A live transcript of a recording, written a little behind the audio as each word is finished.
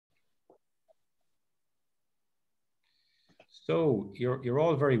So you're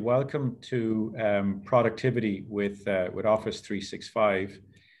all very welcome to productivity with Office 365.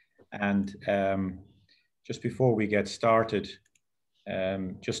 And just before we get started,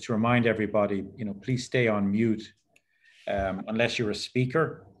 just to remind everybody, please stay on mute unless you're a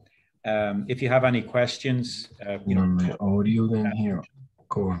speaker. If you have any questions, on my audio then here.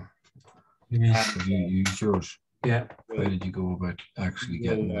 Go on. Have you used yours? Yeah. How did you go about actually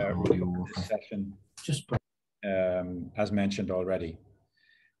getting the audio working? Session, just as mentioned already.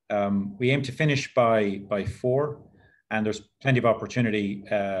 We aim to finish by 4, and there's plenty of opportunity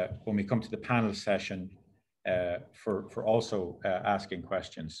when we come to the panel session for also asking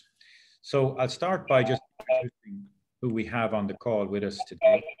questions. So I'll start by just introducing who we have on the call with us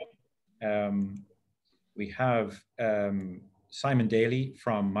today. We have Simon Daly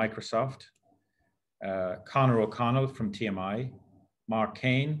from Microsoft, Conor O'Connell from TMI, Mark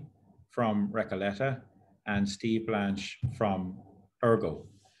Kane from Recoleta, and Steve Blanche from Ergo.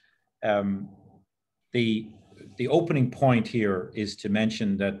 The opening point here is to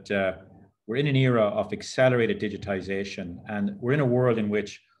mention that we're in an era of accelerated digitization, and we're in a world in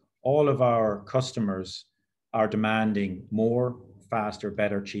which all of our customers are demanding more, faster,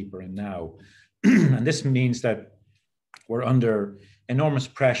 better, cheaper, and now. And this means that we're under enormous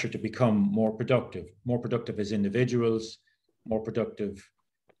pressure to become more productive as individuals, more productive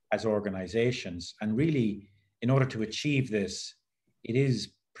as organizations. And really, in order to achieve this, it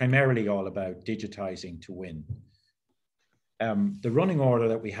is primarily all about digitizing to win. The running order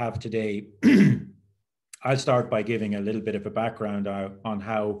that we have today, I'll start by giving a little bit of a background on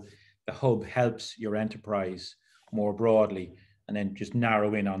how the hub helps your enterprise more broadly, and then just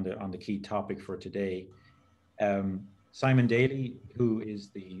narrow in on the key topic for today. Simon Daly, who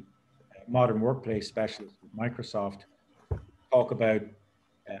is the modern workplace specialist with Microsoft, talk about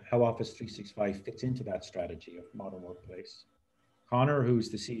how Office 365 fits into that strategy of modern workplace. Conor, who's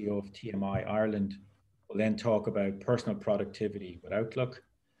the CEO of TMI Ireland, will then talk about personal productivity with Outlook,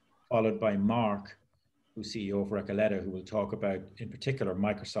 followed by Mark, who's CEO of Recoleta, who will talk about, in particular,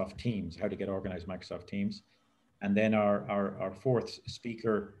 Microsoft Teams, how to get organized Microsoft Teams. And then our fourth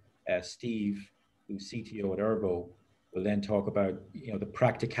speaker, Steve, who's CTO at Ergo, will then talk about the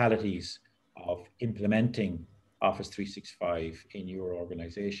practicalities of implementing Office 365 in your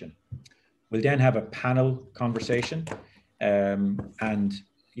organization. We'll then have a panel conversation, and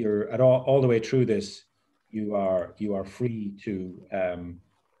you're all the way through this. You are free to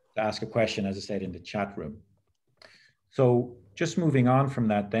ask a question, as I said, in the chat room. So just moving on from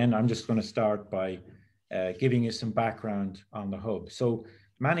that, then I'm just going to start by giving you some background on the hub. So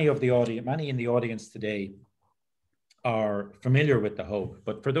many in the audience today are familiar with the hub,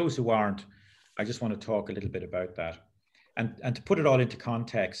 but for those who aren't, I just want to talk a little bit about that. And to put it all into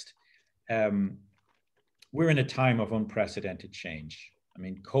context, we're in a time of unprecedented change. I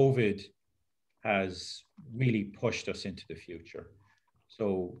mean, COVID has really pushed us into the future.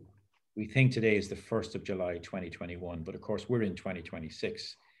 So we think today is the 1st of July, 2021, but of course we're in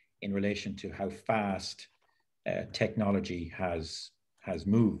 2026 in relation to how fast technology has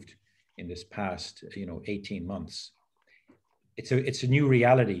moved in this past 18 months. It's a new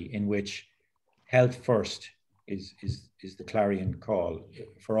reality in which health first is the clarion call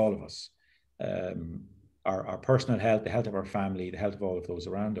for all of us. Our personal health, the health of our family, the health of all of those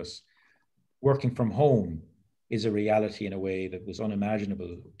around us. Working from home is a reality in a way that was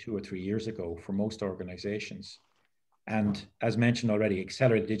unimaginable 2 or 3 years ago for most organizations. And as mentioned already,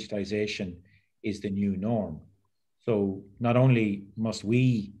 accelerated digitization is the new norm. So not only must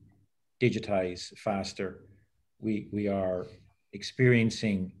we digitize faster, we are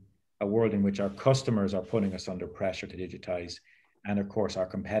experiencing a world in which our customers are putting us under pressure to digitize, and of course our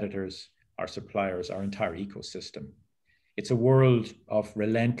competitors, our suppliers, our entire ecosystem. It's a world of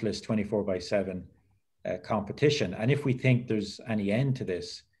relentless 24/7 competition. And if we think there's any end to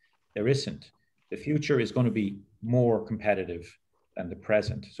this, there isn't. The future is going to be more competitive than the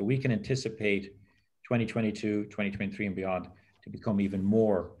present. So we can anticipate 2022, 2023 and beyond to become even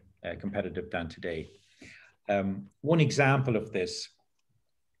more competitive than today. One example of this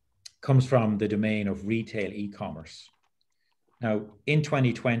comes from the domain of retail e-commerce. Now, in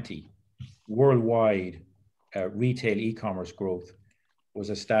 2020, worldwide retail e-commerce growth was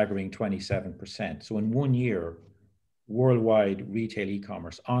a staggering 27%. So in 1 year, worldwide retail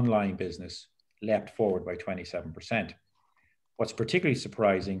e-commerce online business leapt forward by 27%. What's particularly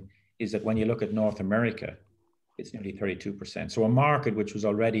surprising is that when you look at North America, it's nearly 32%. So a market which was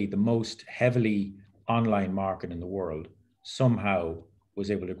already the most heavily online market in the world somehow was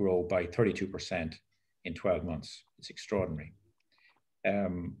able to grow by 32% in 12 months. It's extraordinary.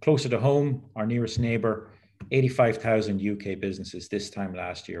 Closer to home, our nearest neighbor, 85,000 UK businesses this time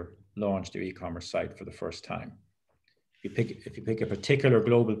last year launched their e-commerce site for the first time. If you pick a particular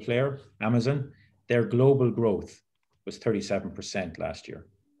global player, Amazon, their global growth was 37% last year.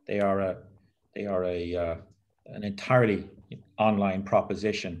 They are an entirely online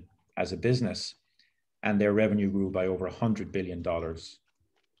proposition as a business, and their revenue grew by over $100 billion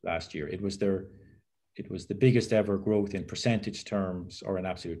last year. It was the biggest ever growth in percentage terms or in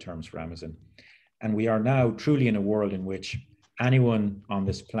absolute terms for Amazon. And we are now truly in a world in which anyone on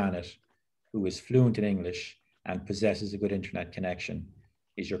this planet who is fluent in English and possesses a good internet connection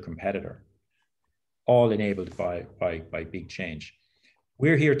is your competitor, all enabled by big change.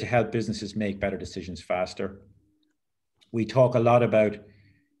 We're here to help businesses make better decisions faster. We talk a lot about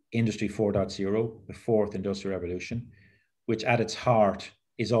Industry 4.0, the fourth industrial revolution, which at its heart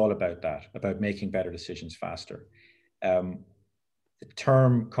is all about that, about making better decisions faster. The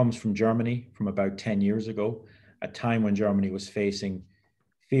term comes from Germany from about 10 years ago, a time when Germany was facing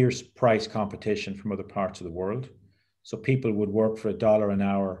fierce price competition from other parts of the world. So people would work for $1 an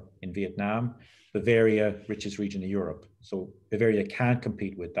hour in Vietnam, Bavaria, richest region of Europe. So Bavaria can't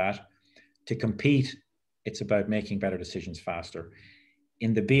compete with that. To compete, it's about making better decisions faster.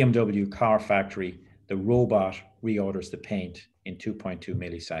 In the BMW car factory, the robot reorders the paint in 2.2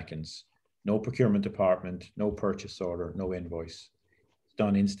 milliseconds. No procurement department, no purchase order, no invoice. It's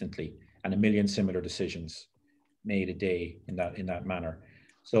done instantly, and 1 million similar decisions made a day in that manner.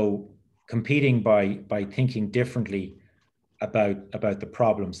 So competing by thinking differently about the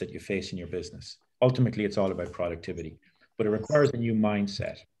problems that you face in your business. Ultimately, it's all about productivity, but it requires a new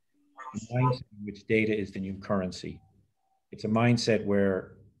mindset, a mindset in which data is the new currency. It's a mindset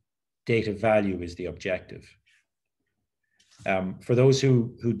where data value is the objective. For those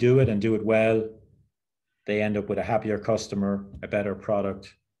who do it and do it well, they end up with a happier customer, a better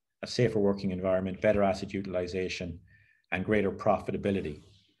product, a safer working environment, better asset utilization, and greater profitability.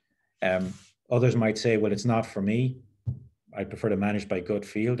 Others might say, well, it's not for me. I prefer to manage by gut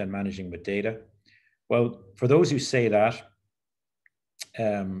feel than managing with data. Well, for those who say that,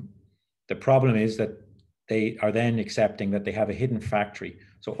 the problem is that they are then accepting that they have a hidden factory.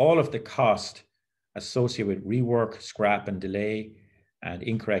 So all of the cost associated with rework, scrap, and delay, and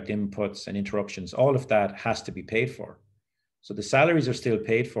incorrect inputs and interruptions, all of that has to be paid for. So the salaries are still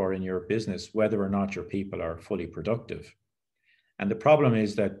paid for in your business, whether or not your people are fully productive. And the problem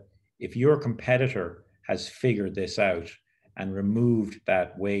is that if your competitor has figured this out and removed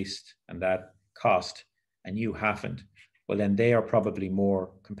that waste and that cost, and you haven't, well, then they are probably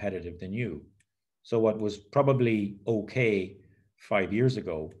more competitive than you. So what was probably okay 5 years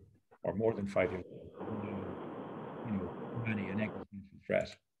ago, or more than 5 years ago, an existential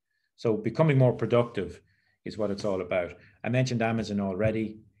threat. So becoming more productive is what it's all about. I mentioned Amazon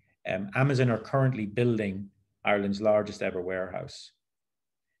already. Amazon are currently building Ireland's largest ever warehouse.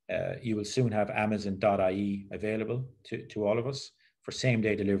 You will soon have Amazon.ie available to all of us for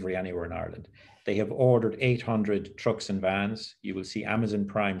same-day delivery anywhere in Ireland. They have ordered 800 trucks and vans. You will see Amazon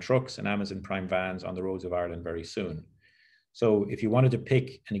Prime trucks and Amazon Prime vans on the roads of Ireland very soon. So if you wanted to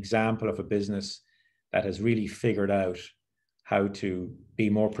pick an example of a business that has really figured out how to be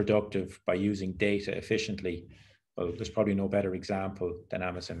more productive by using data efficiently, well, there's probably no better example than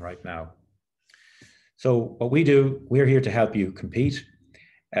Amazon right now. So what we do, we're here to help you compete.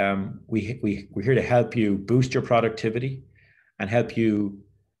 We're here to help you boost your productivity and help you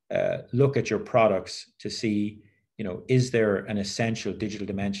look at your products to see, is there an essential digital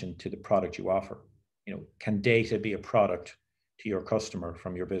dimension to the product you offer? Can data be a product to your customer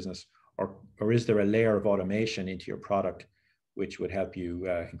from your business, or is there a layer of automation into your product which would help you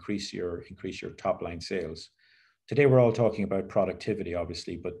increase your top line sales? Today, we're all talking about productivity,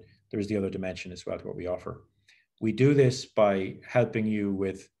 obviously, but there's the other dimension as well to what we offer. We do this by helping you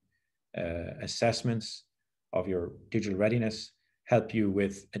with assessments of your digital readiness, help you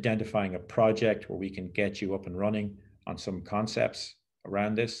with identifying a project where we can get you up and running on some concepts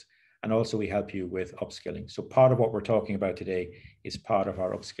around this. And also we help you with upskilling. So part of what we're talking about today is part of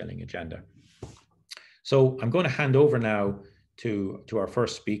our upskilling agenda. So I'm going to hand over now to our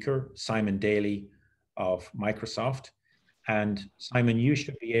first speaker, Simon Daly of Microsoft. And Simon, you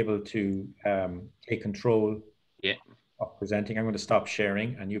should be able to take control of presenting. I'm going to stop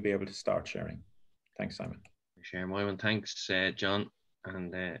sharing and you'll be able to start sharing. Thanks, Simon. Share my one. Thanks, John.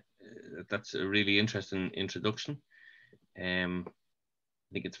 And that's a really interesting introduction.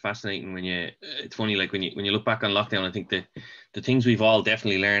 I think it's fascinating it's funny, like when you look back on lockdown, I think the things we've all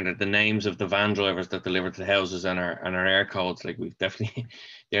definitely learned are the names of the van drivers that deliver to the houses and our air codes. Like we've definitely,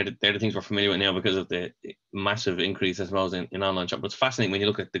 they're the things we're familiar with now because of the massive increase, I suppose, in online shopping. But it's fascinating when you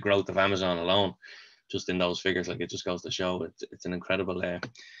look at the growth of Amazon alone. just in those figures. Like, it just goes to show it's an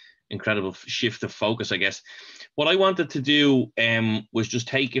incredible shift of focus, I guess. What I wanted to do was just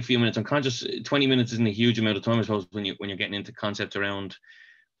take a few minutes. I'm conscious 20 minutes isn't a huge amount of time, I suppose, when you're getting into concepts around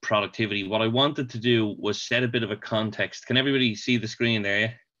productivity. What I wanted to do was set a bit of a context. Can everybody see the screen there?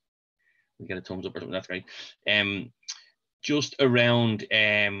 Yeah? We get a thumbs up or something. That's great. Just around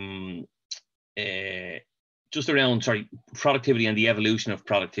productivity and the evolution of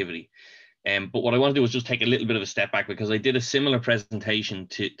productivity. But what I want to do is just take a little bit of a step back, because I did a similar presentation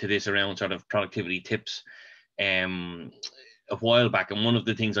to this around sort of productivity tips a while back. And one of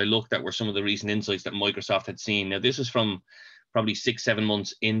the things I looked at were some of the recent insights that Microsoft had seen. Now, this is from probably 6-7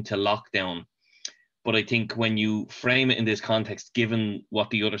 months into lockdown. But I think when you frame it in this context, given what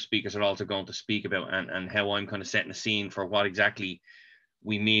the other speakers are also going to speak about, and how I'm kind of setting a scene for what exactly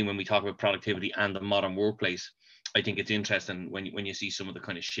we mean when we talk about productivity and the modern workplace, I think it's interesting when you see some of the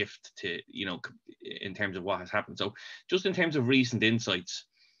kind of shift to, in terms of what has happened. So just in terms of recent insights,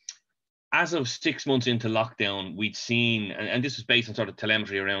 as of 6 months into lockdown, we'd seen, and this is based on sort of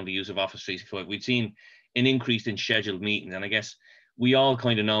telemetry around the use of Office 365, we'd seen an increase in scheduled meetings. And I guess we all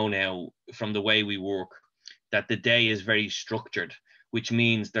kind of know now from the way we work that the day is very structured, which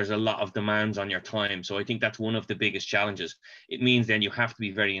means there's a lot of demands on your time. So I think that's one of the biggest challenges. It means then you have to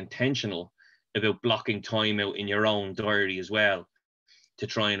be very intentional about blocking time out in your own diary as well, to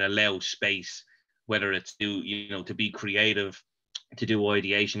try and allow space, whether it's to be creative, to do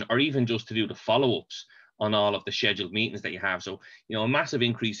ideation, or even just to do the follow-ups on all of the scheduled meetings that you have. So, a massive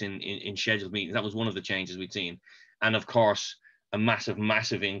increase in scheduled meetings. That was one of the changes we'd seen. And of course, a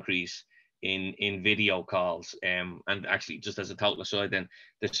massive increase in video calls. And actually, just as a total aside, then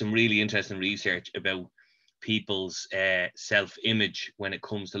there's some really interesting research about people's self-image when it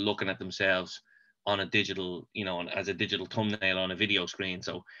comes to looking at themselves on a digital, as a digital thumbnail on a video screen.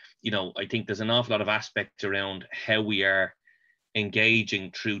 So, I think there's an awful lot of aspects around how we are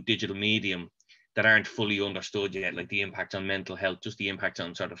engaging through digital medium that aren't fully understood yet, like the impact on mental health, just the impact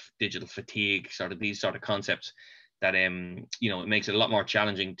on sort of digital fatigue, sort of these sort of concepts that, it makes it a lot more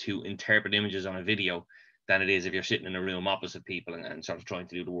challenging to interpret images on a video than it is if you're sitting in a room opposite people and sort of trying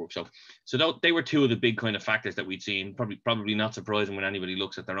to do the work. So they were two of the big kind of factors that we'd seen, probably not surprising when anybody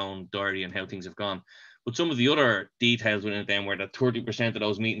looks at their own diary and how things have gone. But some of the other details within it then were that 30% of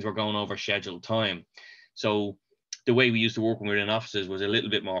those meetings were going over scheduled time. So the way we used to work when we were in offices was a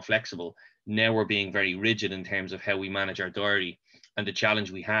little bit more flexible. Now we're being very rigid in terms of how we manage our diary. And the challenge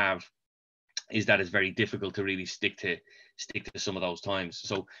we have is that it's very difficult to really stick to some of those times.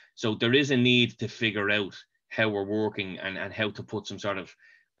 So there is a need to figure out how we're working and how to put some sort of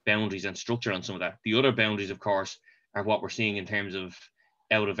boundaries and structure on some of that. The other boundaries, of course, are what we're seeing in terms of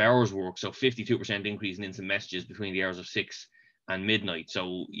out of hours work. So 52% increase in instant messages between the hours of 6 and midnight.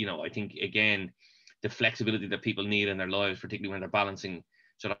 So, I think, again, the flexibility that people need in their lives, particularly when they're balancing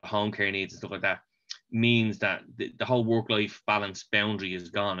sort of home care needs and stuff like that, means that the whole work-life balance boundary is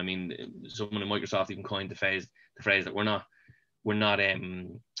gone. I mean, someone in Microsoft even coined the phrase that we're not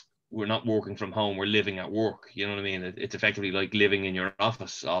working from home, we're living at work. You know what I mean? It's effectively like living in your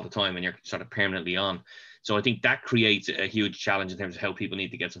office all the time, and you're sort of permanently on. So I think that creates a huge challenge in terms of how people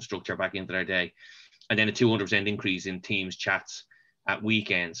need to get some structure back into their day. And then a 200% increase in Teams chats at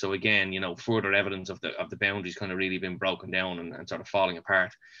weekends. So again, further evidence of the boundaries kind of really been broken down and sort of falling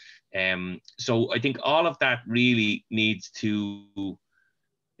apart. So I think all of that really needs to,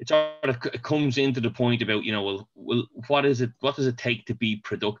 it sort of comes into the point about, what does it take to be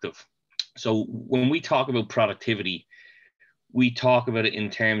productive? So when we talk about productivity, we talk about it in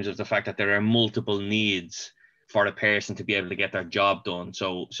terms of the fact that there are multiple needs for a person to be able to get their job done.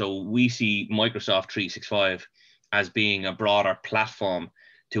 So we see Microsoft 365 as being a broader platform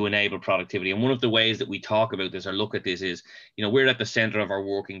to enable productivity. And one of the ways that we talk about this or look at this is, we're at the center of our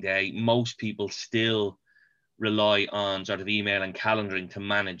working day. Most people still rely on sort of email and calendaring to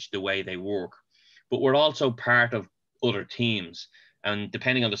manage the way they work, but we're also part of other teams. And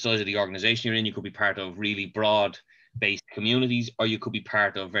depending on the size of the organization you're in, you could be part of really broad-based communities, or you could be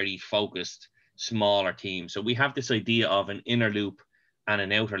part of very focused, smaller teams. So we have this idea of an inner loop and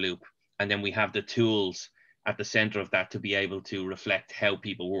an outer loop, and then we have the tools at the center of that to be able to reflect how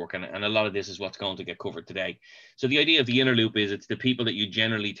people work. And a lot of this is what's going to get covered today. So the idea of the inner loop is it's the people that you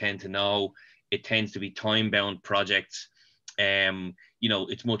generally tend to know. It tends to be time-bound projects.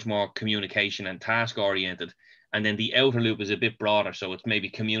 It's much more communication and task oriented. And then the outer loop is a bit broader. So it's maybe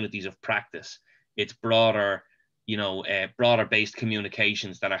communities of practice. It's broader, broader based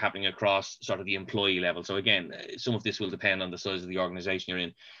communications that are happening across sort of the employee level. So again, some of this will depend on the size of the organization you're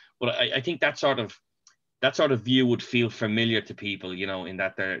in. But I think that sort of that sort of view would feel familiar to people, you know, in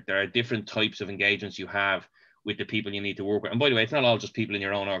that there are different types of engagements you have with the people you need to work with. And by the way, it's not all just people in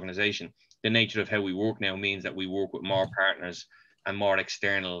your own organization. The nature of how we work now means that we work with more partners and more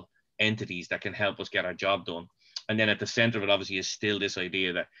external entities that can help us get our job done. And then at the center of it, obviously, is still this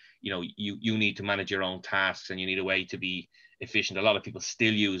idea that, you know, you need to manage your own tasks and you need a way to be efficient. A lot of people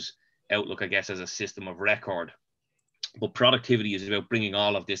still use Outlook, I guess, as a system of record. But productivity is about bringing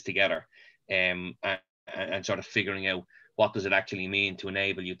all of this together, and sort of figuring out what does it actually mean to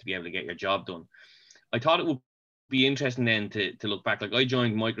enable you to be able to get your job done. I thought it would be interesting then to look back. Like, I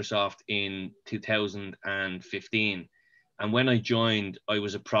joined Microsoft in 2015. And when I joined, I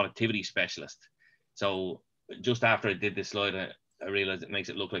was a productivity specialist. So just after I did this slide, I realized it makes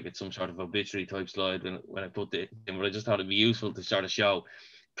it look like it's some sort of obituary type slide when I put it in, but I just thought it'd be useful to sort of show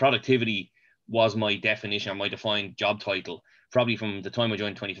productivity was my definition, or my defined job title, probably from the time I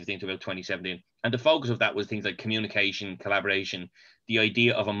joined 2015 to about 2017. And the focus of that was things like communication, collaboration, the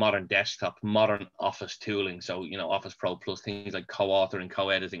idea of a modern desktop, modern office tooling. So, you know, Office Pro Plus, things like co-authoring,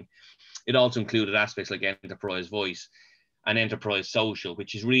 co-editing. It also included aspects like enterprise voice and enterprise social,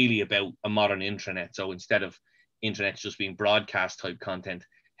 which is really about a modern intranet. So instead of internet just being broadcast type content,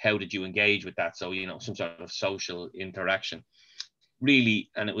 how did you engage with that? So, you know, some sort of social interaction. Really,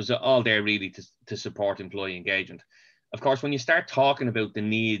 and it was all there really to support employee engagement. Of course, when you start talking about the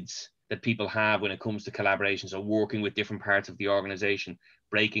needs that people have when it comes to collaboration, so working with different parts of the organization,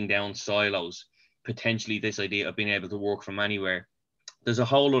 breaking down silos, potentially this idea of being able to work from anywhere, there's a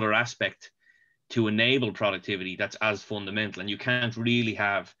whole other aspect to enable productivity that's as fundamental, and you can't really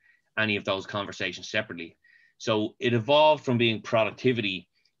have any of those conversations separately. So it evolved from being productivity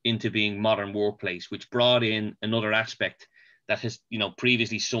into being modern workplace, which brought in another aspect that has, you know,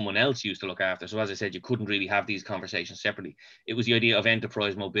 previously someone else used to look after. So as I said, you couldn't really have these conversations separately. It was the idea of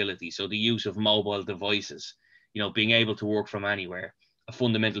enterprise mobility. So the use of mobile devices, you know, being able to work from anywhere. A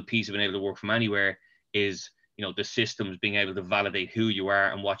fundamental piece of being able to work from anywhere is, you know, the systems being able to validate who you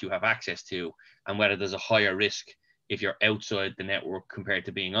are and what you have access to, and whether there's a higher risk if you're outside the network compared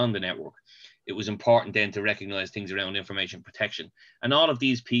to being on the network. It was important then to recognize things around information protection. And all of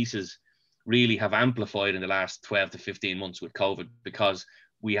these pieces really have amplified in the last 12 to 15 months with COVID, because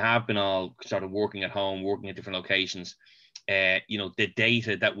we have been all sort of working at home, working at different locations. You know, the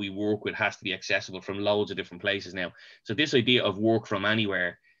data that we work with has to be accessible from loads of different places now. So this idea of work from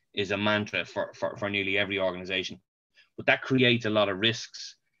anywhere is a mantra for nearly every organization. But that creates a lot of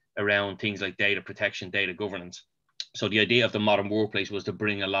risks around things like data protection, data governance. So the idea of the modern workplace was to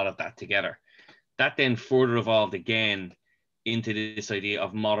bring a lot of that together. That then further evolved again into this idea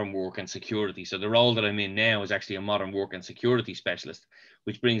of modern work and security. So the role that I'm in now is actually a modern work and security specialist,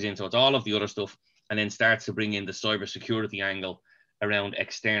 which brings in, so it's all of the other stuff, and then starts to bring in the cybersecurity angle around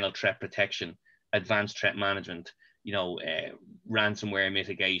external threat protection, advanced threat management, you know, ransomware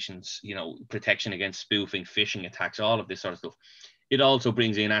mitigations, you know, protection against spoofing, phishing attacks, all of this sort of stuff. It also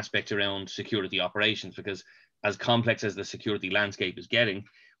brings in aspects around security operations, because as complex as the security landscape is getting,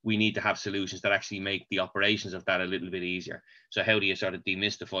 we need to have solutions that actually make the operations of that a little bit easier. So how do you sort of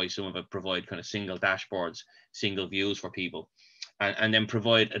demystify some of it, provide kind of single dashboards, single views for people, and then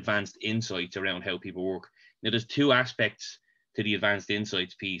provide advanced insights around how people work. Now, there's two aspects to the advanced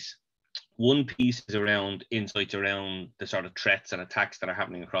insights piece. One piece is around insights around the sort of threats and attacks that are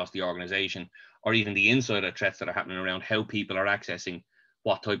happening across the organization, or even the insider threats that are happening around how people are accessing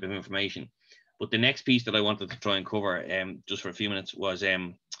what type of information. But the next piece that I wanted to try and cover just for a few minutes was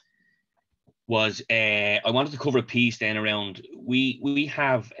I wanted to cover a piece then around we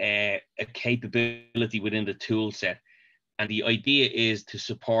have a capability within the tool set, and the idea is to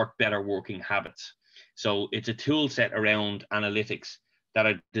support better working habits. So it's a tool set around analytics that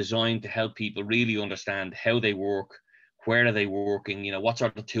are designed to help people really understand how they work, where are they working, you know, what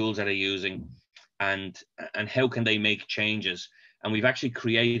sort of tools are they using, and how can they make changes. And we've actually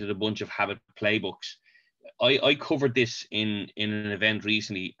created a bunch of habit playbooks. I covered this in an event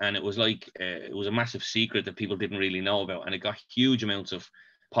recently, and it was like it was a massive secret that people didn't really know about, and it got huge amounts of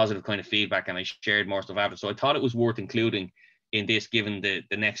positive kind of feedback, and I shared more stuff after. So I thought it was worth including in this, given the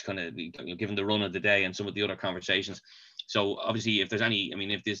next kind of, given the run of the day and some of the other conversations. So obviously, if there's any, I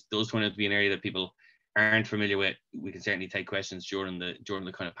mean, if this does turn out to be an area that people aren't familiar with, we can certainly take questions during the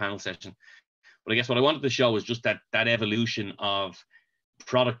kind of panel session. But I guess what I wanted to show is just that evolution of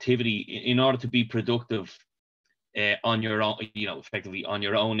productivity in order to be productive on your own, you know, effectively on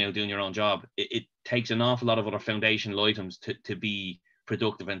your own now, doing your own job. It takes an awful lot of other foundational items to be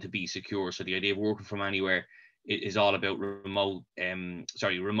productive and to be secure. So the idea of working from anywhere is all about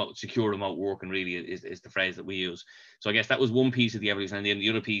secure remote working, really is the phrase that we use. So I guess that was one piece of the evolution. And then the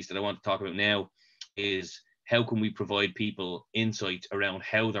other piece that I want to talk about now is how can we provide people insights around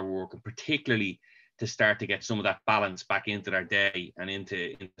how they're working, particularly to start to get some of that balance back into their day and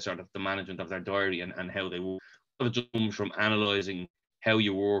into sort of the management of their diary and how they work. It comes from analysing how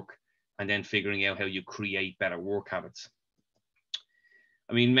you work and then figuring out how you create better work habits.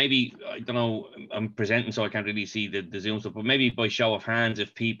 I mean, maybe, I don't know, I'm presenting so I can't really see the Zoom stuff, but maybe by show of hands,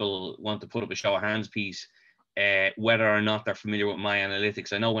 if people want to put up a show of hands piece, whether or not they're familiar with My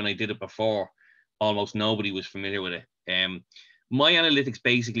Analytics. I know when I did it before, almost nobody was familiar with it. My Analytics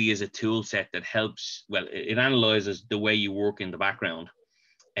basically is a tool set that helps, well, it analyzes the way you work in the background.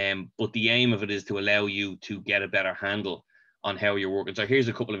 But the aim of it is to allow you to get a better handle on how you're working. So here's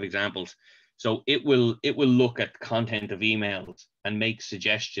a couple of examples. So it will look at content of emails and make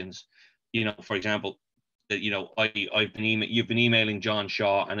suggestions. You know, for example, that, you know, you've been emailing John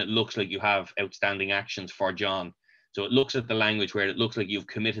Shaw, and it looks like you have outstanding actions for John. So it looks at the language where it looks like you've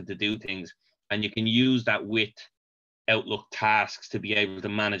committed to do things, and you can use that with Outlook tasks to be able to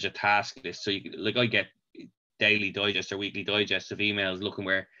manage a task list. So you, like, I get daily digest or weekly digest of emails looking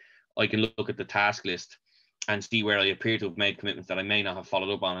where I can look at the task list and see where I appear to have made commitments that I may not have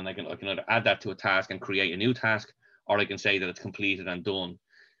followed up on, and I can either add that to a task and create a new task, or I can say that it's completed and done.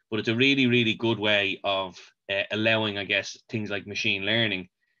 But it's a really, really good way of allowing, I guess, things like machine learning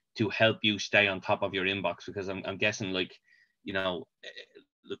to help you stay on top of your inbox, because I'm guessing, like, you know,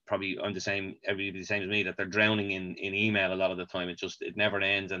 probably I'm the same, everybody the same as me, that they're drowning in email a lot of the time. It never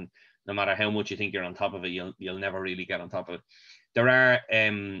ends, and no matter how much you think you're on top of it, you'll never really get on top of it. There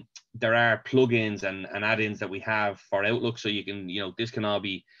are plugins and add-ins that we have for Outlook, so you can, you know, this can all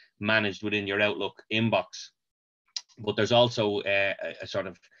be managed within your Outlook inbox. But there's also a sort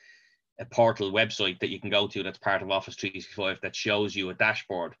of a portal website that you can go to that's part of Office 365 that shows you a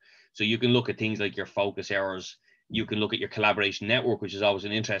dashboard. So you can look at things like your focus hours. You can look at your collaboration network, which is always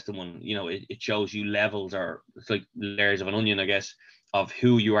an interesting one. You know, it shows you levels, or it's like layers of an onion, I guess, of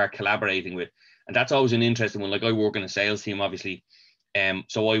who you are collaborating with. And that's always an interesting one. Like, I work in a sales team, obviously.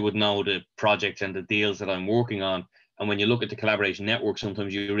 So I would know the projects and the deals that I'm working on. And when you look at the collaboration network,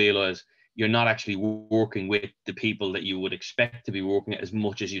 sometimes you realize you're not actually working with the people that you would expect to be working at as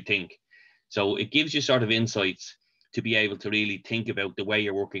much as you think. So it gives you sort of insights to be able to really think about the way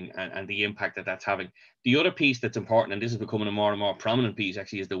you're working and the impact that that's having. The other piece that's important, and this is becoming a more and more prominent piece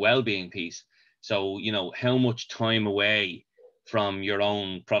actually, is the well-being piece. So, you know, how much time away from your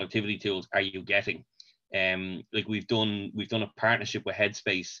own productivity tools are you getting? Like we've done a partnership with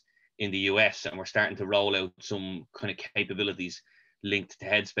Headspace in the US, and we're starting to roll out some kind of capabilities linked to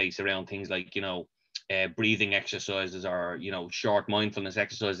Headspace around things like, you know, breathing exercises, or, you know, short mindfulness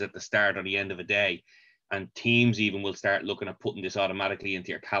exercises at the start or the end of a day. And teams even will start looking at putting this automatically into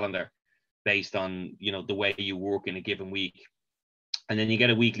your calendar based on, you know, the way you work in a given week. And then you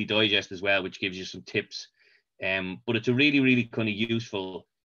get a weekly digest as well, which gives you some tips. But it's a really, really kind of useful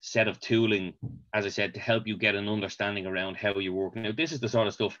set of tooling, as I said, to help you get an understanding around how you work. Now, this is the sort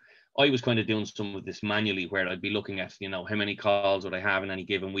of stuff I was kind of doing some of this manually, where I'd be looking at, you know, how many calls would I have in any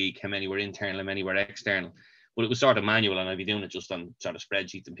given week, how many were internal, how many were external. But it was sort of manual, and I'd be doing it just on sort of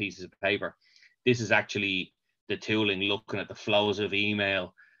spreadsheets and pieces of paper. This is actually the tooling, looking at the flows of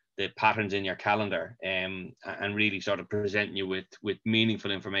email, the patterns in your calendar, and really sort of presenting you with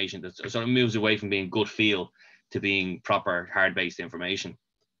meaningful information that sort of moves away from being gut feel to being proper hard-based information.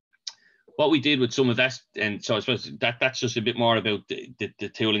 What we did with some of that, and so I suppose that's just a bit more about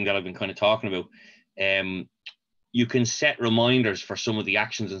the tooling that I've been kind of talking about. You can set reminders for some of the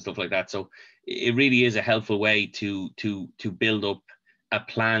actions and stuff like that. So it really is a helpful way to build up a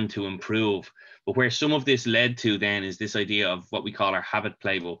plan to improve. But where some of this led to then is this idea of what we call our habit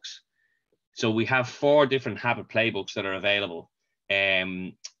playbooks. So we have 4 different habit playbooks that are available,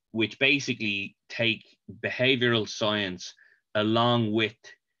 which basically take behavioral science along with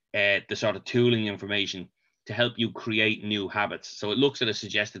the sort of tooling information to help you create new habits. So it looks at a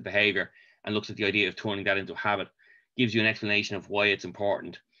suggested behavior and looks at the idea of turning that into a habit, gives you an explanation of why it's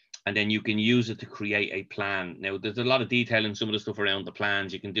important, and then you can use it to create a plan. Now, there's a lot of detail in some of the stuff around the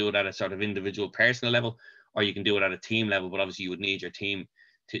plans. You can do it at a sort of individual personal level, or you can do it at a team level, but obviously you would need your team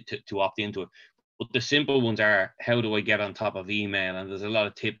to opt into it. But the simple ones are, how do I get on top of email? And there's a lot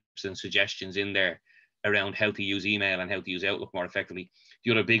of tips and suggestions in there around how to use email and how to use Outlook more effectively.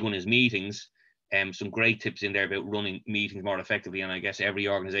 The other big one is meetings. Some great tips in there about running meetings more effectively. And I guess every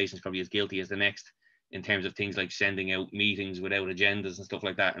organization is probably as guilty as the next in terms of things like sending out meetings without agendas and stuff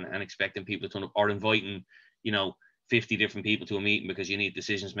like that, and expecting people to turn up, or inviting, you know, 50 different people to a meeting because you need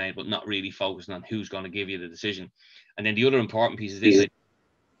decisions made, but not really focusing on who's going to give you the decision. And then the other important piece is this.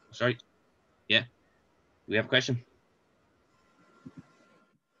 Sorry. Yeah. Do we have a question?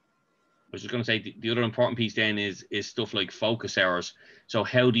 was just going to say the other important piece then is stuff like focus hours. So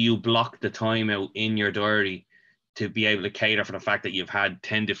how do you block the time out in your diary to be able to cater for the fact that you've had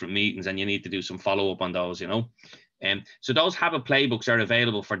 10 different meetings and you need to do some follow up on those, you know? So those habit playbooks are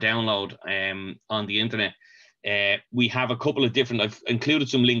available for download on the internet. We have a couple of different, I've included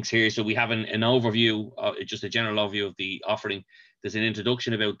some links here. So we have an overview, just a general overview of the offering. There's an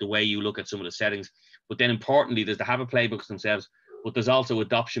introduction about the way you look at some of the settings, but then importantly, there's the habit playbooks themselves, but there's also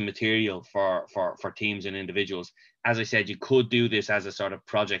adoption material for teams and individuals. As I said, you could do this as a sort of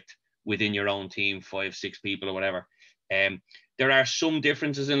project within your own team, 5, 6 people or whatever. There are some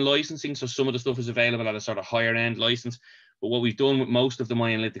differences in licensing. So some of the stuff is available at a sort of higher end license, but what we've done with most of the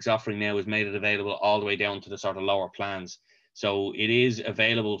My Analytics offering now is made it available all the way down to the sort of lower plans. So it is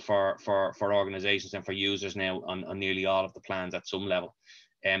available for organizations and for users now on nearly all of the plans at some level.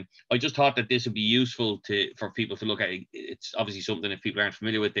 I just thought that this would be useful for people to look at. It's obviously something, if people aren't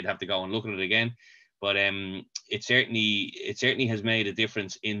familiar with, they'd have to go and look at it again. But it certainly has made a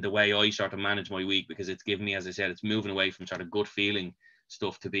difference in the way I sort of manage my week, because it's given me, as I said, it's moving away from sort of gut feeling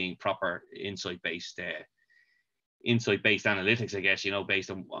stuff to being proper insight-based analytics, I guess, you know,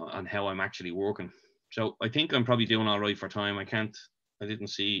 based on how I'm actually working. So I think I'm probably doing all right for time. I didn't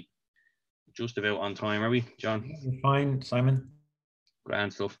see, just about on time. Are we, John? You're fine, Simon.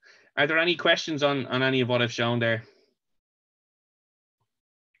 Grand stuff. Are there any questions on any of what I've shown there?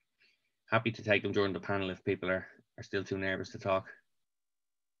 Happy to take them during the panel if people are still too nervous to talk.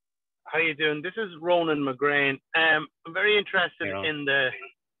 How you doing? This is Ronan McGrain. I'm very interested in the,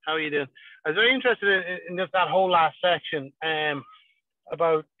 how are you doing? I was very interested in just that whole last section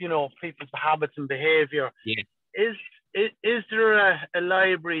about, you know, people's habits and behavior. Yeah. Is there a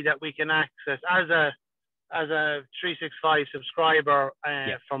library that we can access as a 365 subscriber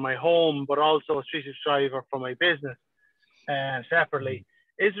for my home, but also a 365 subscriber for my business separately?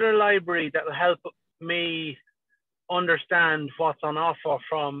 Is there a library that will help me understand what's on offer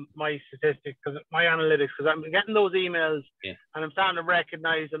from my statistics, my analytics? Because I'm getting those emails and I'm starting to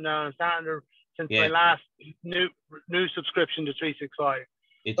recognize them now. I'm starting to, since my last new subscription to 365.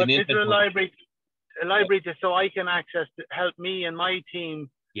 But is there a library just so I can access to help me and my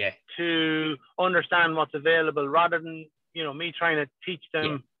team to understand what's available, rather than, you know, me trying to teach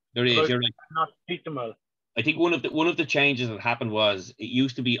them? There is. You're right. Not teach them well. I think one of the changes that happened was it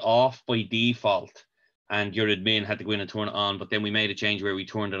used to be off by default and your admin had to go in and turn it on, but then we made a change where we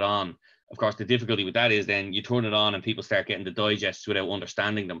turned it on. Of course, the difficulty with that is then you turn it on and people start getting the digests without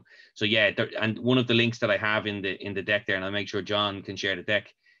understanding them. So and one of the links that I have in the deck there, and I'll make sure John can share the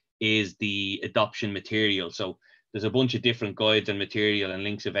deck, is the adoption material. So there's a bunch of different guides and material and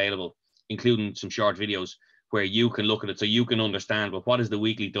links available, including some short videos where you can look at it, so you can understand, but what is the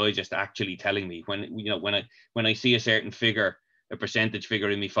weekly digest actually telling me? When I see a certain figure, a percentage figure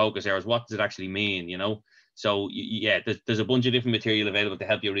in my focus hours, what does it actually mean, you know? So there's a bunch of different material available to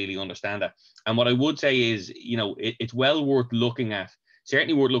help you really understand that. And what I would say is, you know, it's well worth looking at,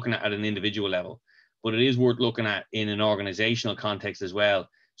 certainly worth looking at an individual level, but it is worth looking at in an organizational context as well,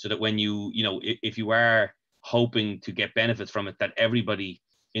 so that when you know, if you are hoping to get benefits from it, that everybody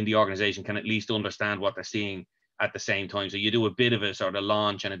in the organization can at least understand what they're seeing at the same time. So you do a bit of a sort of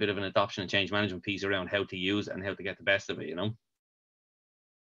launch and a bit of an adoption and change management piece around how to use it and how to get the best of it, you know?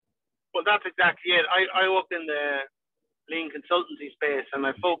 Well, that's exactly it. I work in the lean consultancy space and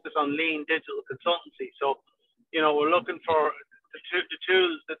I focus on lean digital consultancy. So, you know, we're looking for the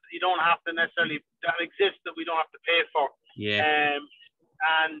tools that you don't have to necessarily, that exist, that we don't have to pay for.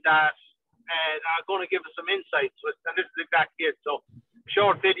 And that are going to give us some insights. And this is exactly it. So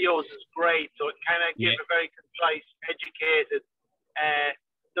short videos is great. So it kind of gives a very concise, educated,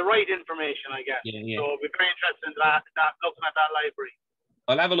 the right information, I guess. So we're very interested in that, looking at that library.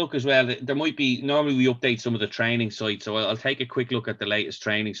 I'll have a look as well. There might be, normally we update some of the training sites, so I'll take a quick look at the latest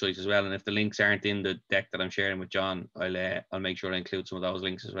training sites as well. And if the links aren't in the deck that I'm sharing with John, I'll make sure I include some of those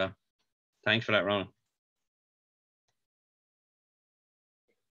links as well. Thanks for that, Ronan.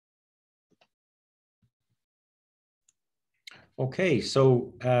 Okay,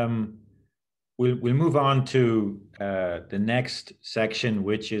 so we'll move on to the next section,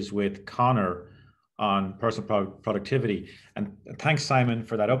 which is with Conor on personal productivity. And thanks, Simon,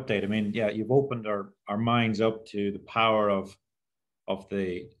 for that update. I mean, yeah, you've opened our minds up to the power of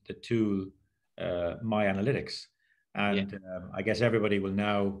the tool, My Analytics. And I guess everybody will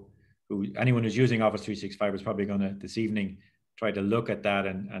now, anyone who's using Office 365 is probably going to, this evening, try to look at that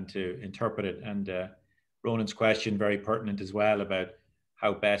and to interpret it. And Ronan's question, very pertinent as well, about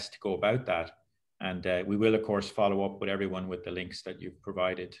how best to go about that. And we will, of course, follow up with everyone with the links that you've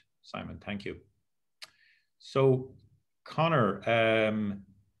provided, Simon. Thank you. So, Conor,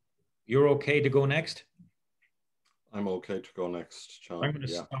 You're okay to go next? I'm okay to go next, John. I'm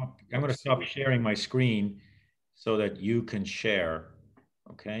going to stop sharing my screen so that you can share.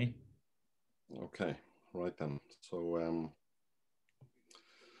 Okay. Okay. Right then. So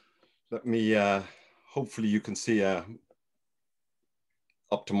let me. Hopefully, you can see.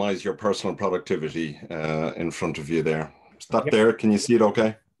 Optimize your personal productivity in front of you there. Is that there? Can you see it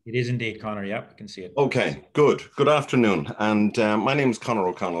okay? It is indeed, Conor. Yep, I can see it. Okay, good. Good afternoon. And my name is Conor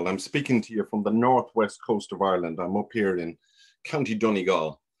O'Connell. I'm speaking to you from the northwest coast of Ireland. I'm up here in County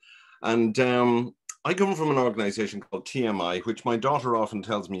Donegal. And I come from an organization called TMI, which my daughter often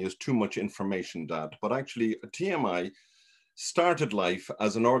tells me is too much information, Dad. But actually, TMI started life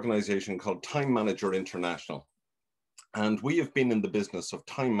as an organization called Time Manager International. And we have been in the business of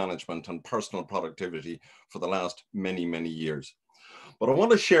time management and personal productivity for the last many, many years. But I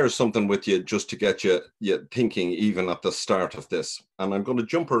want to share something with you just to get you thinking even at the start of this. And I'm going to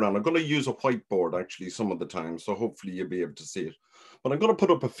jump around. I'm going to use a whiteboard actually some of the time. So hopefully you'll be able to see it. But I'm going to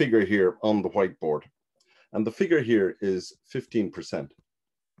put up a figure here on the whiteboard. And the figure here is 15%.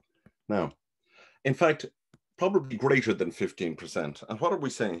 Now, in fact, probably greater than 15%. And what are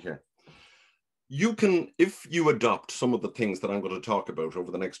we saying here? You can, if you adopt some of the things that I'm going to talk about over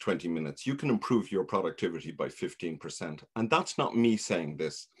the next 20 minutes, you can improve your productivity by 15%. And that's not me saying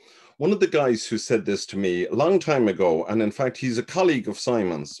this. One of the guys who said this to me a long time ago, and in fact, he's a colleague of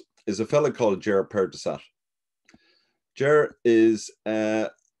Simon's, is a fellow called Ger Perdesat. Ger is, I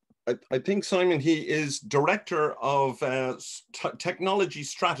think, Simon, he is director of technology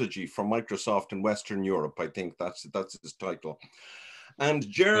strategy for Microsoft in Western Europe. I think that's his title. And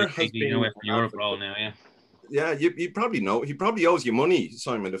Ger has been Western Europe role now, yeah. Yeah, you probably know. He probably owes you money,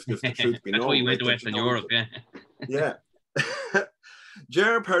 Simon, if the truth be known. That's why you went to Western Europe, yeah. Yeah.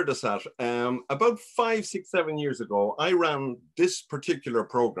 Ger Perdesat, about 5, 6, 7 years ago, I ran this particular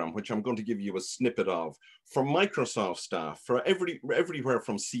program, which I'm going to give you a snippet of, for Microsoft staff, for everywhere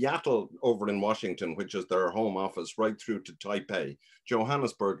from Seattle over in Washington, which is their home office, right through to Taipei,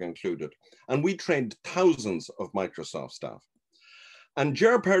 Johannesburg included. And we trained thousands of Microsoft staff. And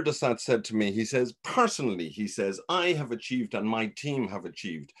Ger Perdesat said to me, he says, personally, he says, I have achieved and my team have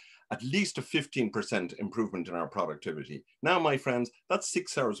achieved at least a 15% improvement in our productivity. Now, my friends, that's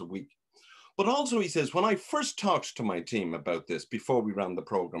 6 hours a week. But also, he says, when I first talked to my team about this before we ran the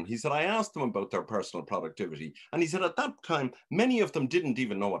program, he said, I asked them about their personal productivity. And he said, at that time, many of them didn't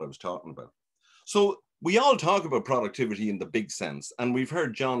even know what I was talking about. So we all talk about productivity in the big sense, and we've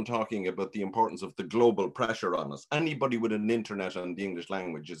heard John talking about the importance of the global pressure on us. Anybody with an internet and the English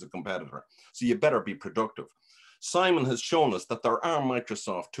language is a competitor, so you better be productive. Simon has shown us that there are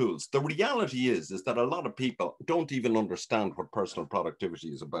Microsoft tools. The reality is that a lot of people don't even understand what personal productivity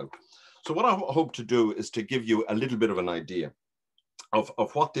is about. So what I hope to do is to give you a little bit of an idea of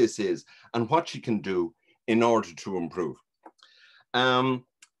what this is and what you can do in order to improve.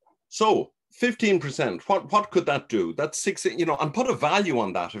 So 15%, what could that do? That's 6, and put a value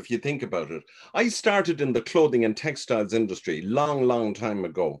on that if you think about it. I started in the clothing and textiles industry long time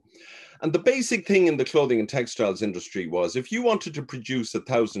ago. And the basic thing in the clothing and textiles industry was if you wanted to produce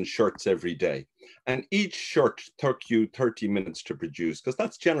 1,000 shirts every day, and each shirt took you 30 minutes to produce, because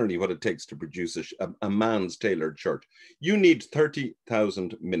that's generally what it takes to produce a man's tailored shirt, you need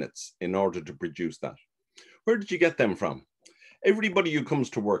 30,000 minutes in order to produce that. Where did you get them from? Everybody who comes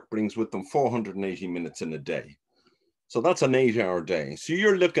to work brings with them 480 minutes in a day. So that's an 8-hour day. So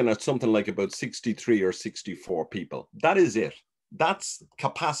you're looking at something like about 63 or 64 people. That is it. That's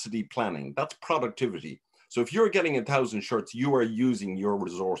capacity planning. That's productivity. So if you're getting 1,000 shirts, you are using your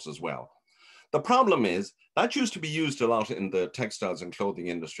resource as well. The problem is that used to be used a lot in the textiles and clothing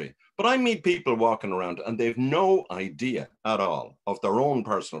industry. But I meet people walking around and they've no idea at all of their own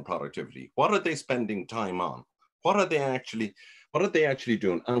personal productivity. What are they spending time on? What are they actually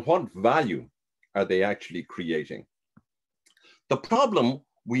doing? And what value are they actually creating? The problem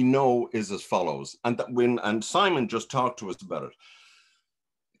we know is as follows, and Simon just talked to us about it.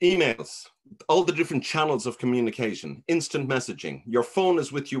 Emails, all the different channels of communication, instant messaging. Your phone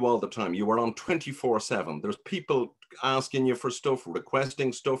is with you all the time. You are on 24/7. There's people asking you for stuff,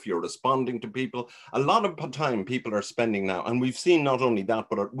 requesting stuff, you're responding to people. A lot of time people are spending now, and we've seen not only that,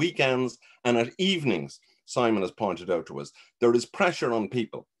 but at weekends and at evenings, Simon has pointed out to us, there is pressure on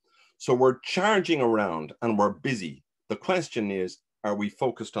people. So we're charging around and we're busy. The question is, are we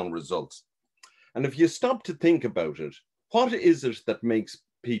focused on results? And if you stop to think about it, what is it that makes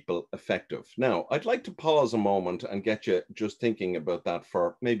people effective? Now, I'd like to pause a moment and get you just thinking about that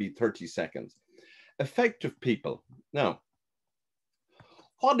for maybe 30 seconds. Effective people. Now,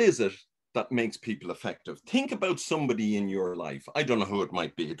 what is it that makes people effective? Think about somebody in your life. I don't know who it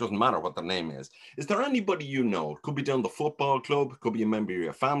might be. It doesn't matter what their name is. Is there anybody you know? It could be down the football club. It could be a member of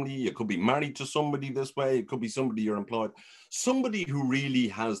your family. You could be married to somebody this way. It could be somebody you're employed. Somebody who really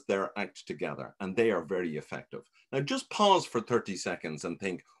has their act together and they are very effective. Now just pause for 30 seconds and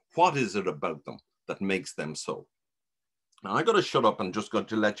think, what is it about them that makes them so? Now I got to shut up and just got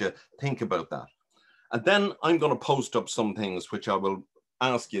to let you think about that. And then I'm going to post up some things which I will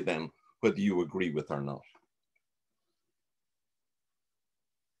ask you then whether you agree with or not.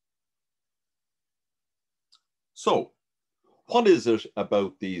 So, what is it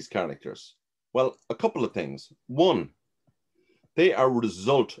about these characters? Well, a couple of things. One, they are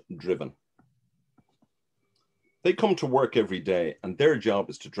result driven. They come to work every day and their job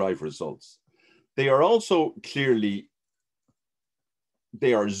is to drive results. They are also clearly,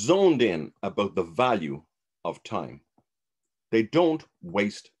 they are zoned in about the value of time. They don't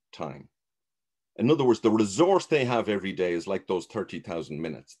waste time. In other words, the resource they have every day is like those 30,000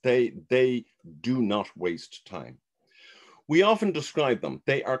 minutes. They do not waste time. We often describe them.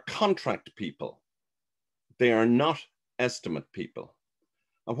 They are contract people. They are not estimate people.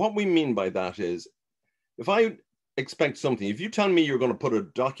 And what we mean by that is, if I expect something, if you tell me you're going to put a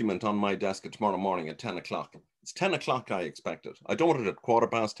document on my desk tomorrow morning at 10 o'clock, it's 10 o'clock I expect it. I don't want it at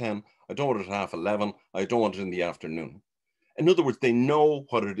 10:15. I don't want it at 11:30. I don't want it in the afternoon. In other words, they know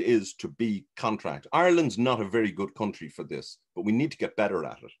what it is to be contract. Ireland's not a very good country for this, but we need to get better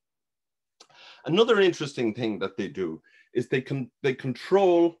at it. Another interesting thing that they do is they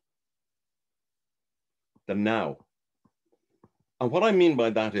control the now. And what I mean by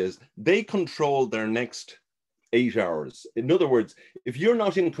that is they control their next 8 hours. In other words, if you're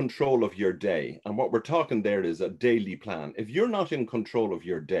not in control of your day, and what we're talking there is a daily plan. If you're not in control of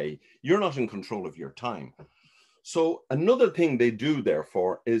your day, you're not in control of your time. So another thing they do,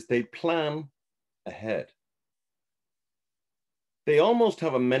 therefore, is they plan ahead. They almost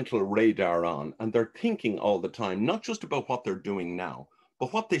have a mental radar on, and they're thinking all the time, not just about what they're doing now,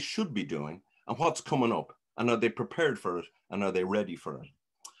 but what they should be doing and what's coming up. And are they prepared for it? And are they ready for it?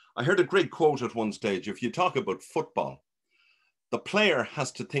 I heard a great quote at one stage. If you talk about football, the player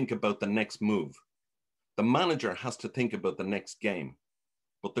has to think about the next move. The manager has to think about the next game.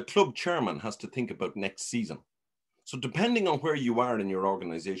 But the club chairman has to think about next season. So depending on where you are in your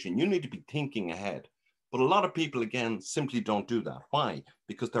organization, you need to be thinking ahead. But a lot of people, again, simply don't do that. Why?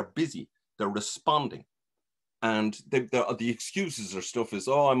 Because they're busy, they're responding. And the excuses or stuff is,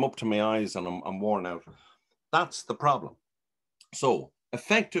 oh, I'm up to my eyes and I'm worn out. That's the problem. So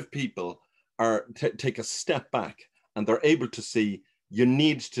effective people are take a step back and they're able to see you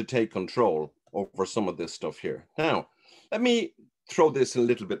need to take control over some of this stuff here. Now, let me throw this a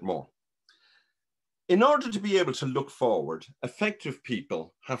little bit more. In order to be able to look forward, effective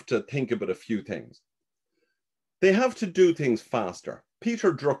people have to think about a few things. They have to do things faster.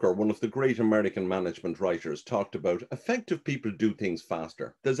 Peter Drucker, one of the great American management writers, talked about effective people do things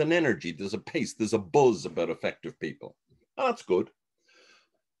faster. There's an energy, there's a pace, there's a buzz about effective people. Oh, that's good.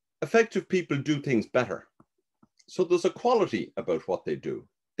 Effective people do things better. So there's a quality about what they do.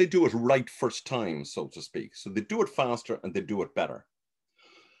 They do it right first time, so to speak. So they do it faster and they do it better.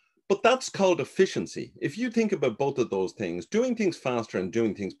 But that's called efficiency. If you think about both of those things, doing things faster and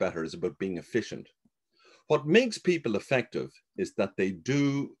doing things better is about being efficient. What makes people effective is that they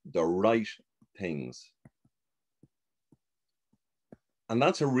do the right things. And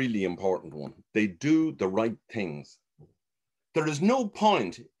that's a really important one. They do the right things. There is no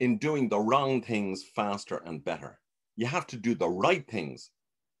point in doing the wrong things faster and better. You have to do the right things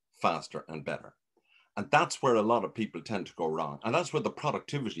faster and better. And that's where a lot of people tend to go wrong. And that's where the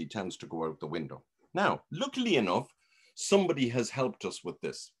productivity tends to go out the window. Now, luckily enough, somebody has helped us with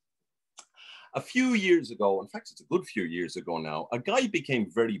this. A few years ago, in fact, it's a good few years ago now, a guy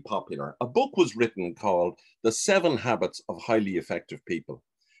became very popular. A book was written called The 7 Habits of Highly Effective People.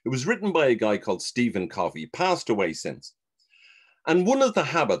 It was written by a guy called Stephen Covey, passed away since. And one of the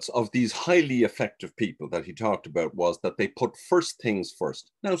habits of these highly effective people that he talked about was that they put first things first.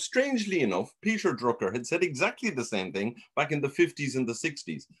 Now, strangely enough, Peter Drucker had said exactly the same thing back in the 50s and the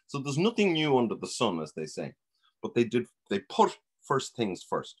 60s. So there's nothing new under the sun, as they say. But they put first things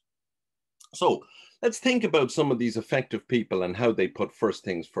first. So let's think about some of these effective people and how they put first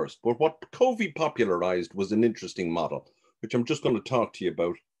things first. But what Covey popularized was an interesting model, which I'm just going to talk to you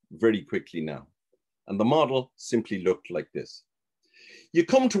about very quickly now. And the model simply looked like this. You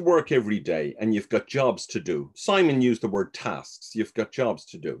come to work every day and you've got jobs to do. Simon used the word tasks. You've got jobs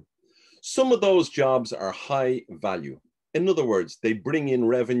to do. Some of those jobs are high value. In other words, they bring in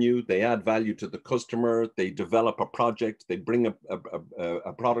revenue, they add value to the customer, they develop a project, they bring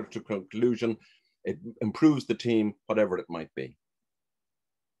a product to conclusion, it improves the team, whatever it might be.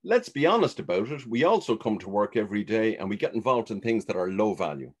 Let's be honest about it. We also come to work every day and we get involved in things that are low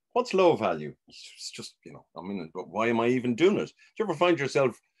value. What's low value? It's just, you know, I mean, why am I even doing it? Do you ever find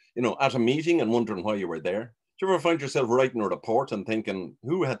yourself, you know, at a meeting and wondering why you were there? Do you ever find yourself writing a report and thinking,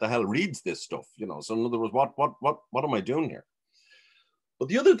 who the hell reads this stuff? You know, so in other words, what am I doing here? But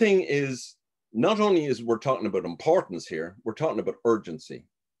the other thing is, not only is we're talking about importance here, we're talking about urgency.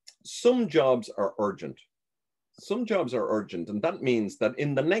 Some jobs are urgent. Some jobs are urgent, and that means that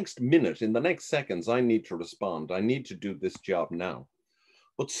in the next minute, in the next seconds, I need to respond. I need to do this job now.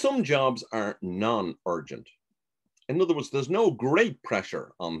 But some jobs are non-urgent. In other words, there's no great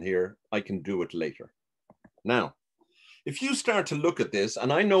pressure on here. I can do it later. Now, if you start to look at this,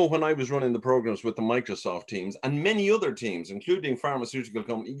 and I know when I was running the programs with the Microsoft teams and many other teams, including pharmaceutical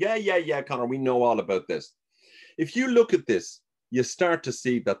companies, yeah, Conor, we know all about this. If you look at this, you start to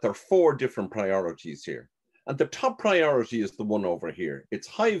see that there are 4 different priorities here. And the top priority is the one over here. It's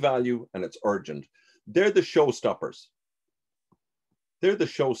high value and it's urgent. They're the showstoppers. They're the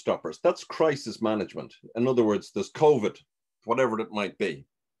showstoppers. That's crisis management. In other words, there's COVID, whatever it might be.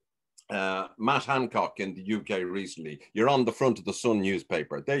 Matt Hancock in the UK recently, you're on the front of the Sun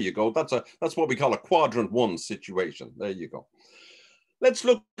newspaper. There you go. That's what we call a quadrant 1 situation. There you go. Let's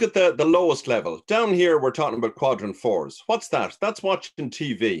look at the lowest level. Down here, we're talking about quadrant 4s. What's that? That's watching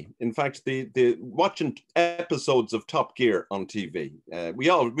TV. In fact, the watching episodes of Top Gear on TV.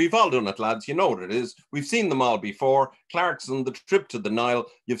 We've all done it, lads. You know what it is. We've seen them all before. Clarkson, the trip to the Nile,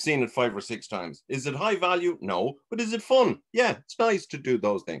 you've seen it 5 or 6 times. Is it high value? No. But is it fun? Yeah, it's nice to do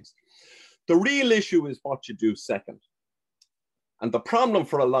those things. The real issue is what you do second. And the problem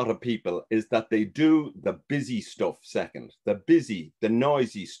for a lot of people is that they do the busy stuff second, the busy, the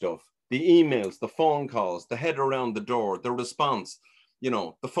noisy stuff, the emails, the phone calls, the head around the door, the response, you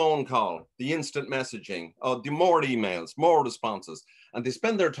know, the phone call, the instant messaging, the more emails, more responses, and they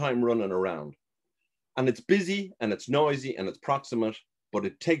spend their time running around. And it's busy and it's noisy and it's proximate, but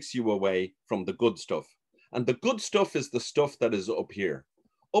it takes you away from the good stuff. And the good stuff is the stuff that is up here.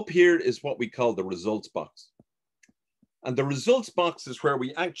 Up here is what we call the results box. And the results box is where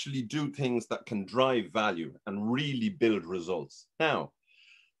we actually do things that can drive value and really build results. Now,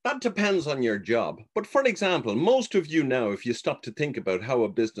 that depends on your job. But for example, most of you now, if you stop to think about how a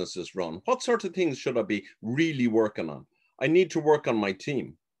business is run, what sort of things should I be really working on? I need to work on my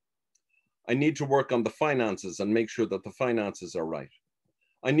team. I need to work on the finances and make sure that the finances are right.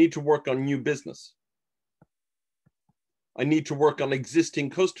 I need to work on new business. I need to work on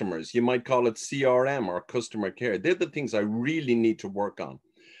existing customers. You might call it CRM or customer care. They're the things I really need to work on.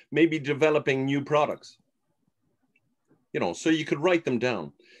 Maybe developing new products. You know, so you could write them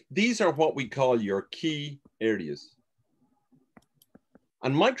down. These are what we call your key areas.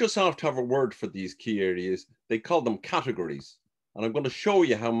 And Microsoft have a word for these key areas. They call them categories. And I'm going to show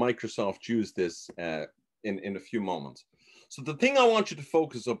you how Microsoft used this in a few moments. So the thing I want you to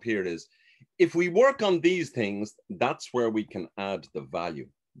focus up here is, if we work on these things, that's where we can add the value.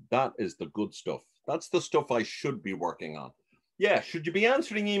 That is the good stuff. That's the stuff I should be working on. Yeah, should you be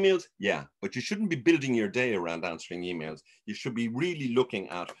answering emails? Yeah, but you shouldn't be building your day around answering emails. You should be really looking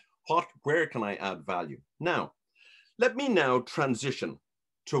at where can I add value? Now, let me now transition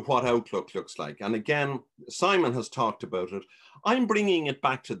to what Outlook looks like. And again, Simon has talked about it. I'm bringing it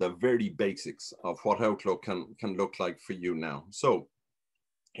back to the very basics of what Outlook can look like for you now. So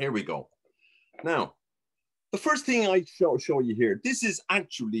here we go. Now, the first thing I show you here, this is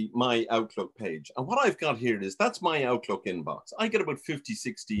actually my Outlook page. And what I've got here is, that's my Outlook inbox. I get about 50,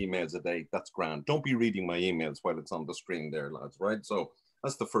 60 emails a day. That's grand. Don't be reading my emails while it's on the screen there, lads, right? So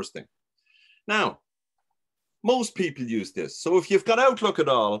that's the first thing. Now, most people use this. So if you've got Outlook at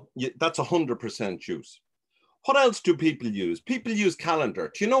all, that's 100% use. What else do people use? People use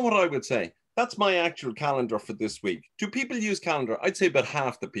calendar. Do you know what I would say? That's my actual calendar for this week. Do people use calendar? I'd say about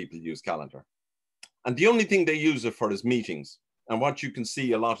half the people use calendar. And the only thing they use it for is meetings. And what you can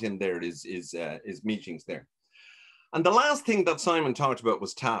see a lot in there is meetings there. And the last thing that Simon talked about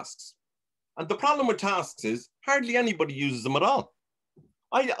was tasks. And the problem with tasks is hardly anybody uses them at all.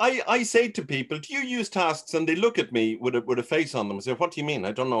 I say to people, do you use tasks? And they look at me with a face on them and say, what do you mean?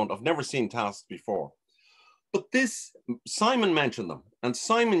 I don't know. I've never seen tasks before. But Simon mentioned them, and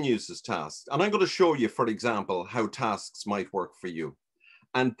Simon uses tasks. And I'm going to show you, for example, how tasks might work for you.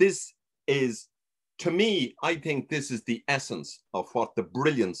 And this is, to me, I think this is the essence of what the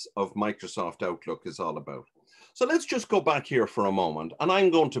brilliance of Microsoft Outlook is all about. So let's just go back here for a moment. And I'm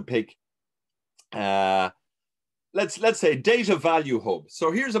going to pick let's say Data Value Hub.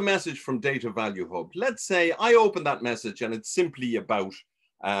 So here's a message from Data Value Hub. Let's say I open that message and it's simply about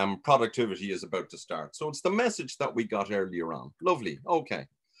productivity is about to start. So it's the message that we got earlier on. Lovely. Okay.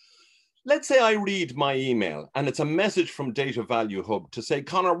 Let's say I read my email and it's a message from Data Value Hub to say,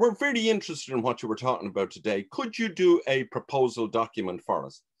 Conor, we're very interested in what you were talking about today. Could you do a proposal document for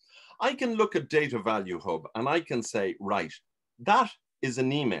us? I can look at Data Value Hub and I can say, right, that is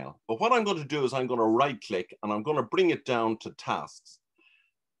an email. But what I'm going to do is I'm going to right click and I'm going to bring it down to tasks.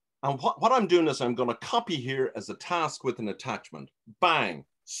 And what I'm doing is I'm going to copy here as a task with an attachment. Bang,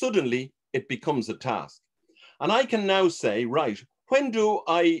 suddenly it becomes a task. And I can now say, right, when do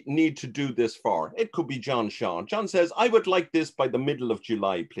I need to do this for? It could be John Shaw. John says, I would like this by the middle of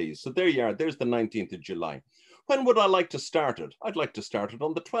July, please. So there you are. There's the 19th of July. When would I like to start it? I'd like to start it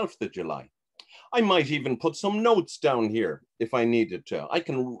on the 12th of July. I might even put some notes down here if I needed to. I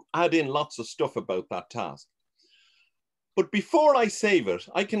can add in lots of stuff about that task. But before I save it,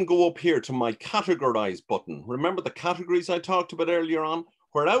 I can go up here to my categorize button. Remember the categories I talked about earlier on?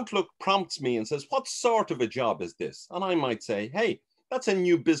 Where Outlook prompts me and says, what sort of a job is this? And I might say, hey, that's a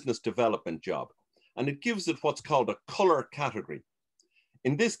new business development job. And it gives it what's called a color category.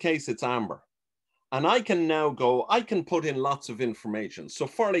 In this case, it's amber. And I can now go, I can put in lots of information. So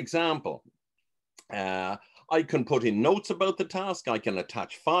for example, I can put in notes about the task. I can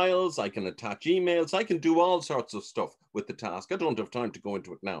attach files. I can attach emails. I can do all sorts of stuff with the task. I don't have time to go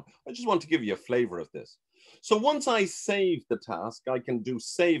into it now. I just want to give you a flavor of this. So once I save the task, I can do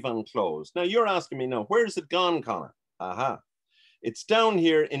save and close. Now you're asking me now, where's it gone, Conor? Aha. It's down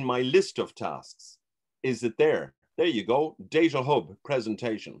here in my list of tasks. Is it there? There you go. Data Hub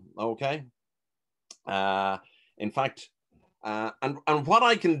presentation. Okay. In fact, and what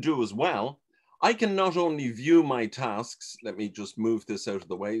I can do as well, I can not only view my tasks, let me just move this out of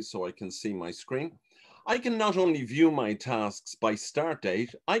the way so I can see my screen. I can not only view my tasks by start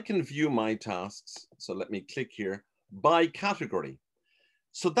date, I can view my tasks, so let me click here, by category.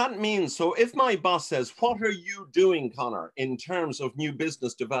 So that means, so if my boss says, what are you doing, Conor, in terms of new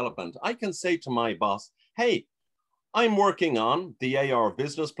business development? I can say to my boss, hey, I'm working on the AR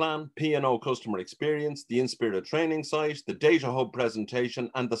business plan, P&O customer experience, the Inspirit training site, the Data Hub presentation,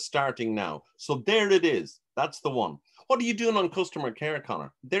 and the starting now. So there it is. That's the one. What are you doing on customer care,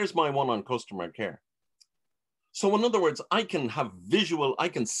 Conor? There's my one on customer care. So in other words, I can have visual, I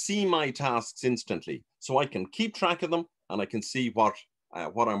can see my tasks instantly. So I can keep track of them and I can see what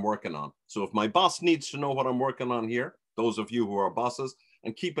I'm working on. So if my boss needs to know what I'm working on here, those of you who are bosses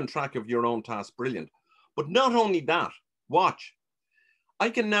and keeping track of your own tasks, brilliant. But not only that, watch, I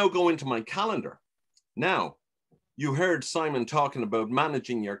can now go into my calendar. Now, you heard Simon talking about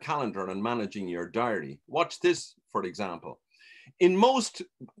managing your calendar and managing your diary. Watch this, for example. In most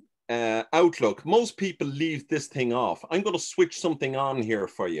Outlook, most people leave this thing off. I'm going to switch something on here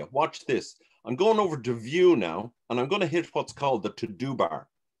for you. Watch this. I'm going over to view now, and I'm going to hit what's called the to-do bar.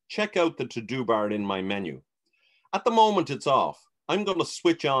 Check out the to-do bar in my menu. At the moment, it's off. I'm going to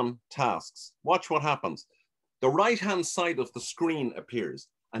switch on tasks. Watch what happens. The right-hand side of the screen appears.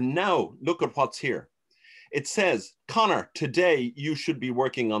 And now look at what's here. It says, Conor, today you should be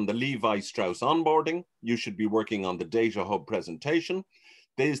working on the Levi Strauss onboarding. You should be working on the Data Hub presentation.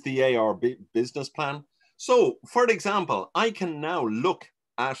 There's the AR business plan. So for example, I can now look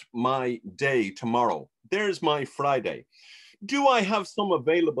at my day tomorrow. There's my Friday. Do I have some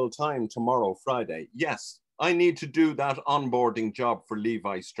available time tomorrow, Friday? Yes. I need to do that onboarding job for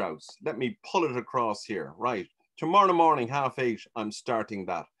Levi Strauss. Let me pull it across here. Right. Tomorrow morning, 8:30, I'm starting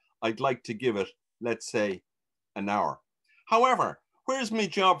that. I'd like to give it, let's say, an hour. However, where's my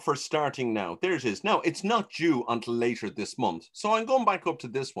job for starting now? There it is. Now, it's not due until later this month. So I'm going back up to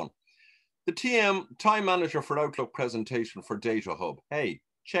this one. The time manager for Outlook presentation for Data Hub. Hey,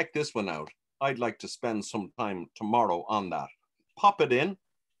 check this one out. I'd like to spend some time tomorrow on that. Pop it in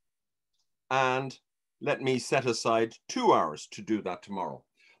and let me set aside 2 hours to do that tomorrow.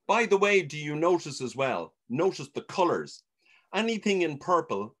 By the way, do you notice as well? Notice the colors. Anything in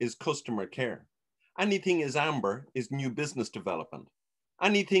purple is customer care. Anything is amber is new business development.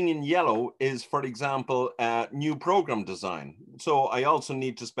 Anything in yellow is, for example, new program design. So I also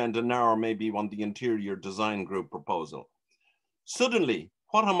need to spend an hour maybe on the interior design group proposal. Suddenly,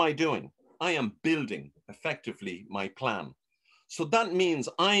 what am I doing? I am building effectively my plan. So that means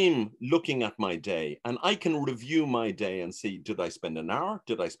I'm looking at my day and I can review my day and see, did I spend an hour?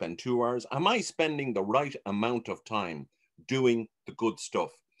 Did I spend 2 hours? Am I spending the right amount of time doing the good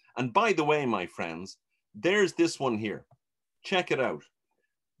stuff? And by the way, my friends, there's this one here. Check it out.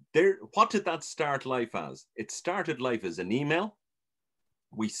 What did that start life as? It started life as an email.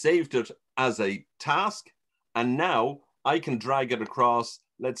 We saved it as a task And now I can drag it across.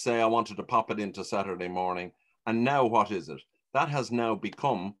 Let's say I wanted to pop it into Saturday morning. And now what is it? That has now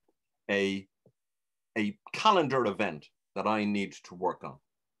become a calendar event that I need to work on.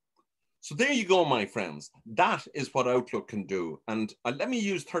 So there you go, my friends. That is what Outlook can do. And let me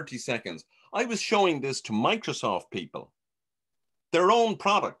use 30 seconds. I was showing this to Microsoft people, their own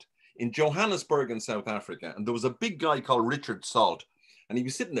product in Johannesburg in South Africa. And there was a big guy called Richard Salt. And he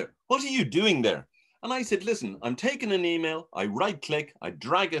was sitting there. What are you doing there? And I said, listen, I'm taking an email. I right click, I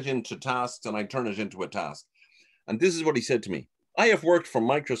drag it into tasks, and I turn it into a task. And this is what he said to me. I have worked for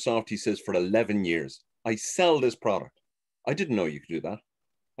Microsoft, he says, for 11 years. I sell this product. I didn't know you could do that.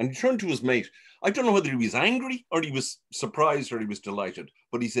 And he turned to his mate. I don't know whether he was angry or he was surprised or he was delighted,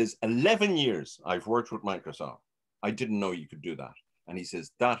 but he says, 11 years I've worked with Microsoft. I didn't know you could do that. And he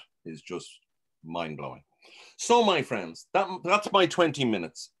says, that is just mind-blowing. So my friends, that's my 20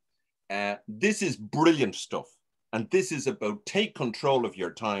 minutes. This is brilliant stuff. And this is about take control of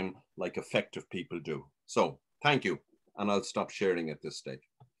your time like effective people do. So thank you. And I'll stop sharing at this stage.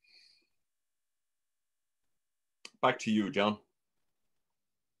 Back to you, John.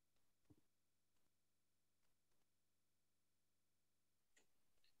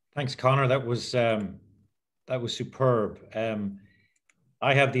 Thanks, Conor. That was superb.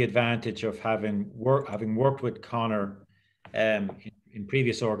 I have the advantage of having worked with Conor in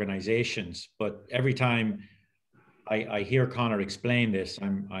previous organizations, but every time I hear Conor explain this,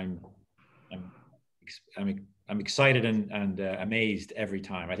 I'm excited and amazed every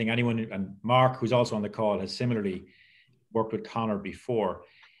time. I think anyone, and Mark, who's also on the call, has similarly worked with Conor before.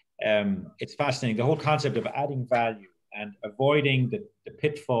 It's fascinating, the whole concept of adding value and avoiding the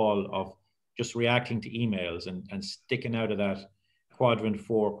pitfall of just reacting to emails and sticking out of that quadrant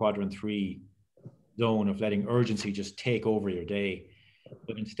 4, quadrant 3 zone of letting urgency just take over your day,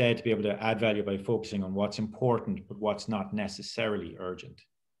 but instead to be able to add value by focusing on what's important, but what's not necessarily urgent.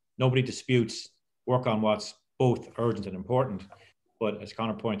 Nobody disputes work on what's both urgent and important, but as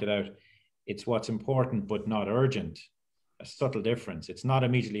Conor pointed out, it's what's important but not urgent. A subtle difference. It's not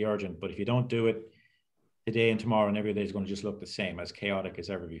immediately urgent, but if you don't do it today and tomorrow and every day is going to just look the same, as chaotic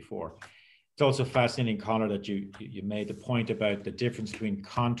as ever before. It's also fascinating, Conor, that you made the point about the difference between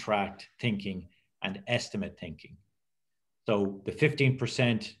contract thinking and estimate thinking. So the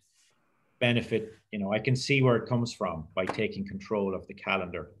 15% benefit, I can see where it comes from by taking control of the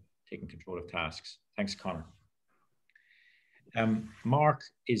calendar, taking control of tasks. Thanks, Conor. Mark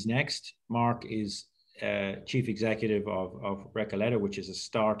is next. Mark is Chief Executive of Recoleta, which is a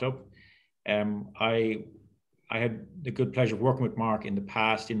startup. I had the good pleasure of working with Mark in the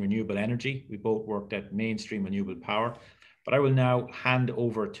past in renewable energy. We both worked at Mainstream Renewable Power, but I will now hand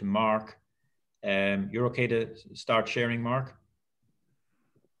over to Mark. You're okay to start sharing, Mark?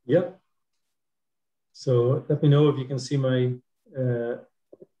 Yep. So let me know if you can see my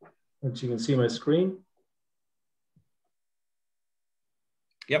screen.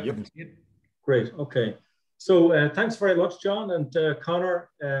 Yep. You can see it. Great. Okay. So thanks very much, John and Conor.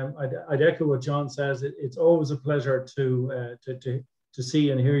 I'd echo what John says. It's always a pleasure to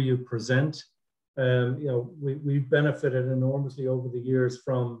see and hear you present. We've benefited enormously over the years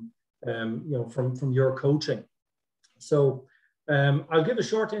from your coaching. So I'll give a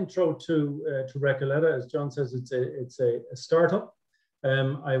short intro to Recoleta. As John says, it's a startup.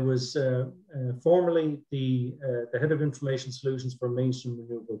 I was formerly the head of information solutions for Mainstream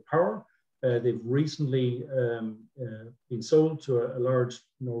Renewable Power. They've recently been sold to a large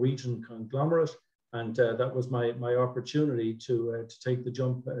Norwegian conglomerate, and that was my opportunity to take the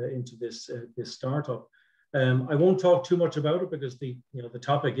jump into this startup. I won't talk too much about it because the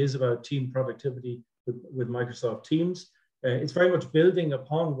topic is about team productivity with Microsoft Teams. It's very much building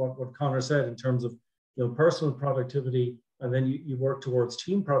upon what Conor said in terms of personal productivity, and then you work towards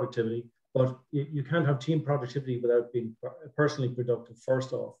team productivity. But you can't have team productivity without being personally productive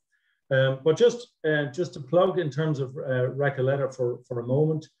first off. But just to plug in terms of Recoleta for a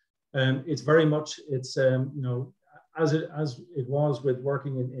moment, it's very much as it was with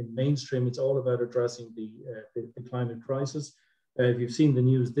working in Mainstream. It's all about addressing the climate crisis. If you've seen the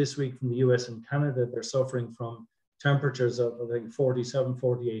news this week from the US and Canada, they're suffering from temperatures of I think 47,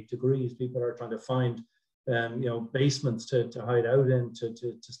 48 degrees. People are trying to find basements to hide out in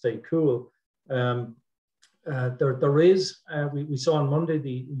to stay cool. We saw on Monday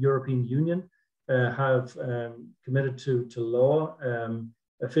the European Union have committed to law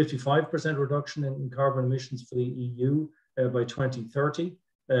a 55% reduction in carbon emissions for the EU by 2030,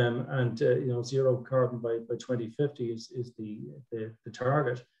 and zero carbon by 2050 is the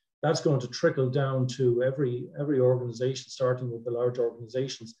target. That's going to trickle down to every organization, starting with the large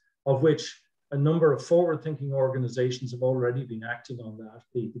organizations, of which a number of forward-thinking organizations have already been acting on that.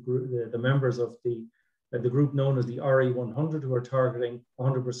 The members of the group known as the RE100, who are targeting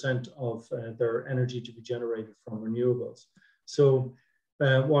 100% of their energy to be generated from renewables. So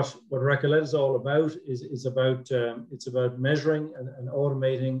what Recoleta is all about is about it's about measuring and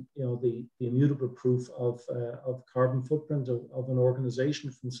automating, you know, the immutable proof of carbon footprint of an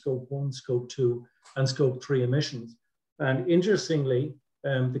organization from Scope 1, Scope 2, and Scope 3 emissions. And interestingly,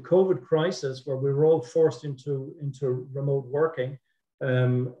 the COVID crisis, where we were all forced into remote working,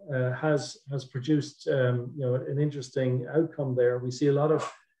 has produced you know, an interesting outcome there. We see a lot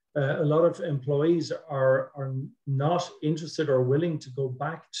of employees are not interested or willing to go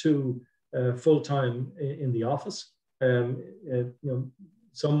back to full time in the office. You know,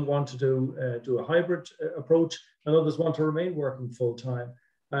 some want to do a hybrid approach, and others want to remain working full time.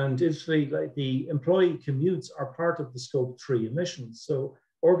 And interestingly, like, the employee commutes are part of the Scope 3 emissions. So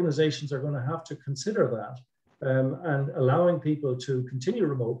organizations are going to have to consider that. And allowing people to continue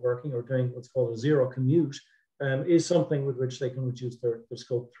remote working or doing what's called a zero commute is something with which they can reduce their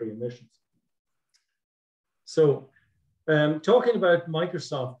Scope 3 emissions. So talking about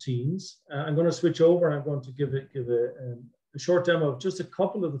Microsoft Teams, I'm going to switch over and I'm going to give a short demo of just a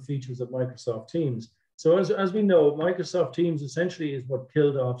couple of the features of Microsoft Teams. So as we know, Microsoft Teams essentially is what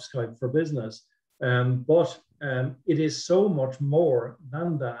killed off Skype for Business, but it is so much more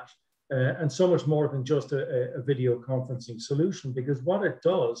than that. And so much more than just a video conferencing solution, because what it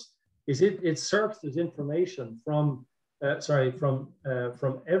does is it surfaces information from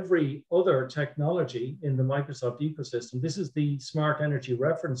every other technology in the Microsoft ecosystem. This is the Smart Energy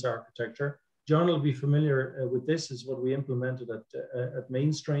Reference Architecture. John will be familiar with this. Is what we implemented at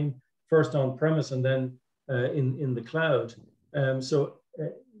Mainstream, first on premise and then in the cloud. You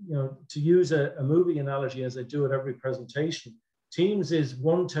know, to use a movie analogy, as I do at every presentation, Teams is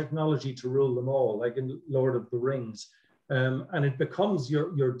one technology to rule them all, like in Lord of the Rings, and it becomes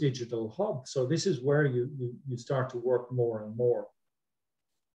your digital hub. So this is where you start to work more and more.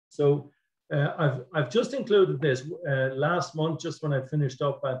 So I've just included this last month, just when I finished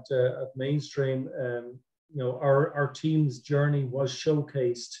up at Mainstream. You know, our Teams journey was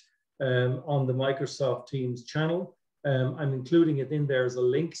showcased on the Microsoft Teams channel. I'm including it in there as a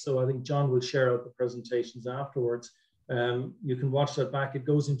link, so I think John will share out the presentations afterwards. You can watch that back. It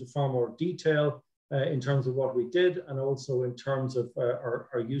goes into far more detail in terms of what we did, and also in terms of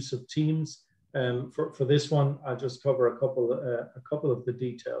our use of Teams. For this one, I'll just cover a couple of the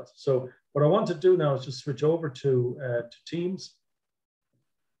details. So what I want to do now is just switch over to Teams,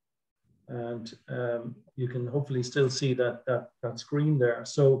 and you can hopefully still see that screen there.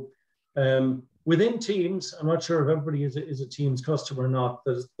 So within Teams, I'm not sure if everybody is a Teams customer or not.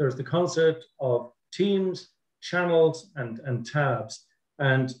 There's the concept of Teams, channels, and tabs.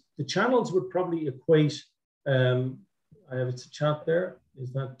 And the channels would probably equate, I have a chat there,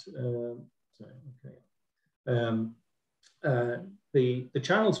 is that, sorry, okay. The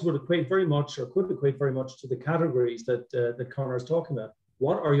channels would equate very much, or could equate very much, to the categories that Conor is talking about.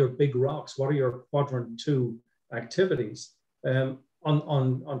 What are your big rocks? What are your quadrant 2 activities?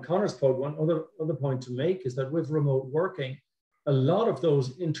 On Conor's point, one other point to make is that with remote working, a lot of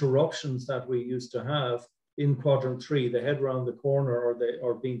those interruptions that we used to have in quadrant 3, the head around the corner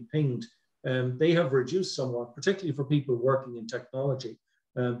or being pinged, they have reduced somewhat, particularly for people working in technology,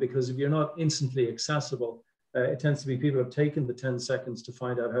 because if you're not instantly accessible, it tends to be people have taken the 10 seconds to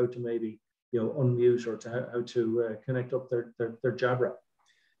find out how to maybe, you know, unmute, or how to connect up their Jabra.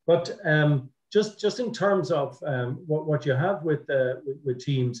 But just in terms of what you have with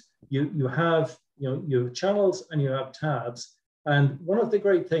Teams, you have channels and you have tabs. And one of the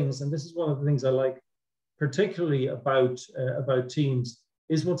great things, and this is one of the things I like particularly about Teams,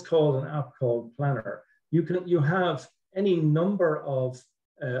 is what's called an app called Planner. You have any number of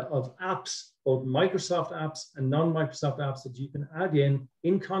apps, both Microsoft apps and non-Microsoft apps, that you can add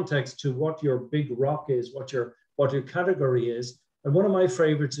in context to what your big rock is, what your category is. And one of my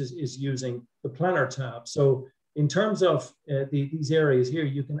favorites is using the Planner tab. So in terms of these areas here,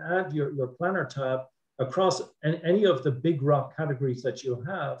 you can add your Planner tab across any of the big rock categories that you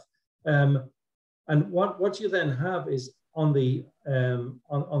have. And what you then have is on the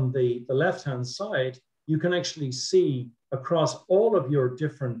left-hand side, you can actually see across all of your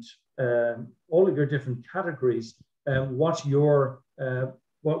different categories what your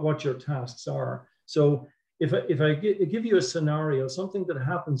tasks are. So if I give you a scenario, something that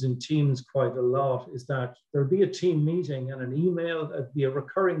happens in Teams quite a lot is that there'll be a team meeting and an email, it'll be a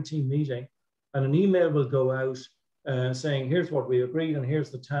recurring team meeting, and an email will go out saying, here's what we agreed and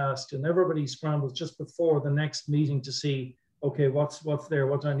here's the task, and everybody scrambles just before the next meeting to see okay, what's there,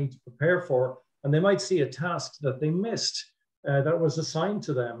 what do I need to prepare for? And they might see a task that they missed that was assigned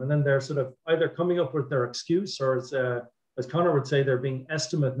to them. And then they're sort of either coming up with their excuse, or as Conor would say, they're being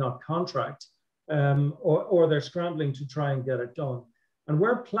estimate, not contract, or they're scrambling to try and get it done. And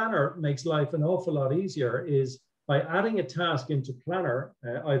where Planner makes life an awful lot easier is by adding a task into Planner,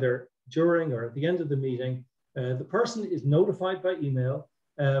 either during or at the end of the meeting. The person is notified by email,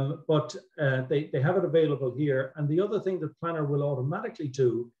 but they have it available here. And the other thing that Planner will automatically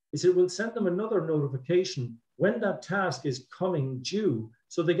do is it will send them another notification when that task is coming due,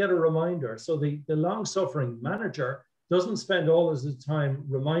 so they get a reminder. So the long-suffering manager doesn't spend all of his time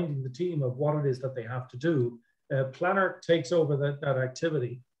reminding the team of what it is that they have to do. Planner takes over that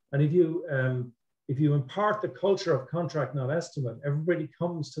activity. And if you impart the culture of contract, not estimate, everybody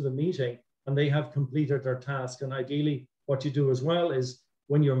comes to the meeting and they have completed their task. And ideally, what you do as well is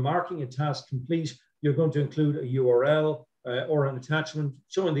when you're marking a task complete, you're going to include a URL or an attachment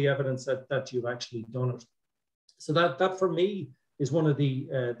showing the evidence that you've actually done it. So that for me is one of the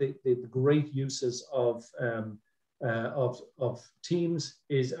great uses of Teams,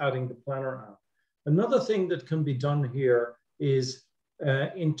 is adding the Planner app. Another thing that can be done here is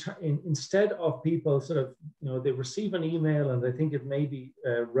instead of people sort of, they receive an email and they think it may be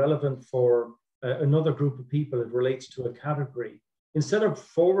relevant for another group of people, it relates to a category. Instead of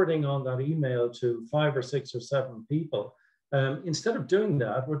forwarding on that email to 5 or 6 or 7 people, instead of doing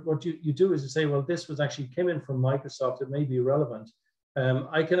that, what you do is you say, well, this came in from Microsoft, it may be relevant.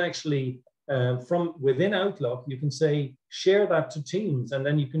 I can actually, from within Outlook, you can say, share that to Teams, and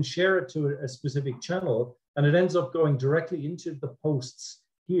then you can share it to a specific channel, and it ends up going directly into the posts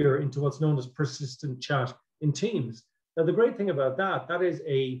here, into what's known as persistent chat in Teams. Now, the great thing about that is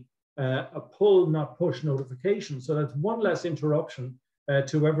a pull, not push notification. So that's one less interruption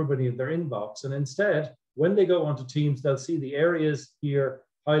to everybody in their inbox. And instead, when they go onto Teams, they'll see the areas here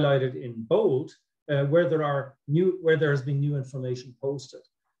highlighted in bold where there has been new information posted.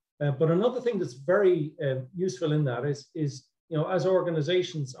 But another thing that's very useful in that is as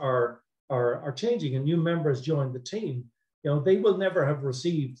organizations are changing and new members join the team, they will never have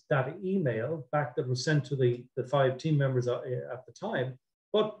received that email back that was sent to the 5 team members at the time.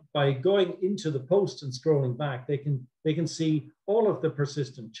 But by going into the post and scrolling back, they can see all of the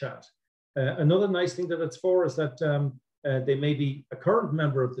persistent chat. Another nice thing that it's for is that they may be a current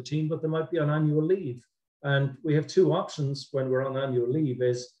member of the team, but they might be on annual leave. And we have 2 options when we're on annual leave: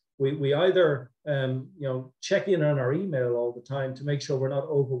 is we either check in on our email all the time to make sure we're not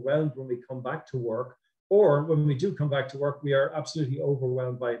overwhelmed when we come back to work, or when we do come back to work, we are absolutely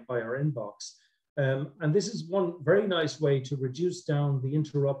overwhelmed by our inbox. And this is one very nice way to reduce down the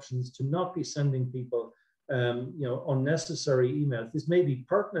interruptions, to not be sending people unnecessary emails. This may be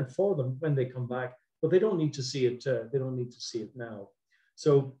pertinent for them when they come back, but they don't need to see it. They don't need to see it now.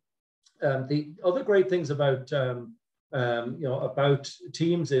 So the other great things about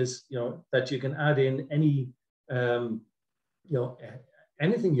Teams is that you can add in any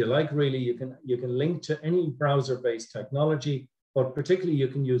anything you like. Really, you can link to any browser-based technology, but particularly you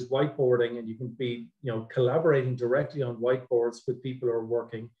can use whiteboarding, and you can be collaborating directly on whiteboards with people who are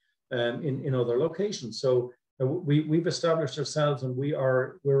working in other locations. So we've established ourselves, and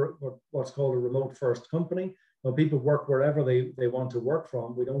we're what's called a remote first company. Well, people work wherever they want to work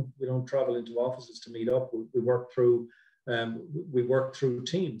from. We don't travel into offices to meet up. We work through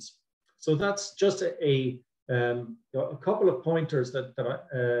Teams. So that's just a couple of pointers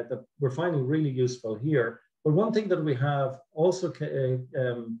that we're finding really useful here. But one thing that we have also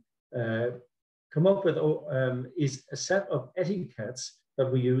come up with is a set of etiquettes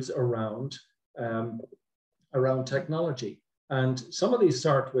that we use around technology. And some of these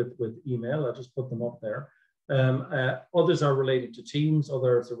start with email. I'll just put them up there. Others are related to Teams.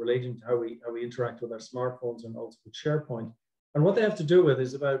 Others are relating to how we interact with our smartphones, and also with SharePoint. And what they have to do with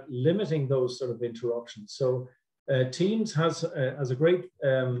is about limiting those sort of interruptions. So Teams has a great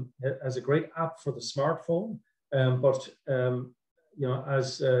app for the smartphone, but as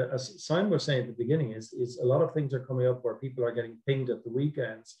Simon was saying at the beginning, is a lot of things are coming up where people are getting pinged at the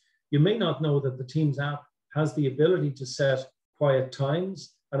weekends. You may not know that the Teams app has the ability to set quiet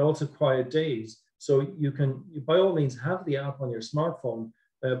times and also quiet days. So you by all means have the app on your smartphone,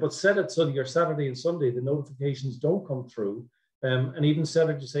 but set it so that your Saturday and Sunday, the notifications don't come through. And even set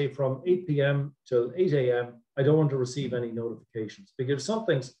it to say from 8 p.m. till 8 a.m., I don't want to receive any notifications. Because if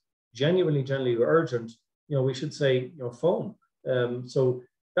something's genuinely urgent, we should say, phone. So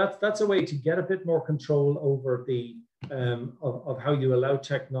that's a way to get a bit more control over the of how you allow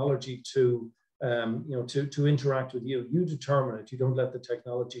technology to interact with you. You determine it. You don't let the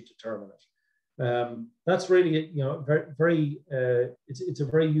technology determine it. That's really, it's a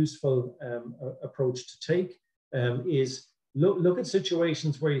very useful approach to take. Is look at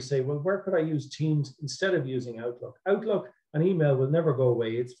situations where you say, well, where could I use Teams instead of using Outlook? Outlook and email will never go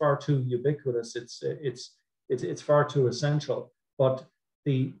away. It's far too ubiquitous. It's far too essential. But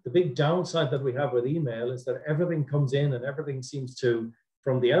the big downside that we have with email is that everything comes in and everything seems to,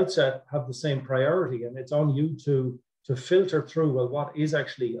 from the outset, have the same priority, and it's on you to filter through, well, what is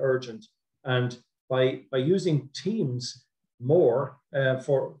actually urgent. And by using Teams more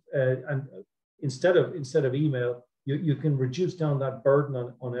and instead of email, you can reduce down that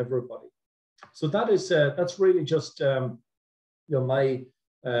burden on everybody. So that's really just my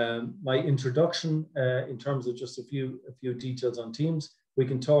introduction in terms of just a few details on Teams. We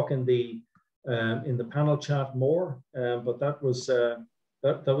can talk in the panel chat more, but that was the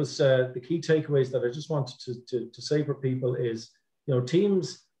key takeaways that I just wanted to say for people is,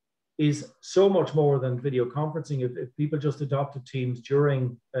 Teams is so much more than video conferencing. If people just adopted Teams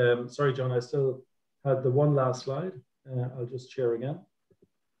during, sorry, John, I still had the one last slide. I'll just share again.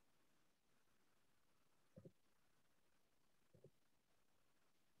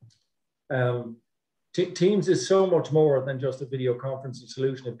 Teams is so much more than just a video conferencing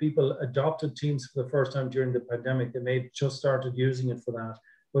solution. If people adopted Teams for the first time during the pandemic, they may have just started using it for that.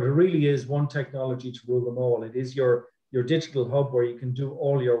 But it really is one technology to rule them all. It is your digital hub where you can do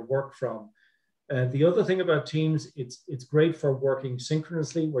all your work from. The other thing about Teams, it's great for working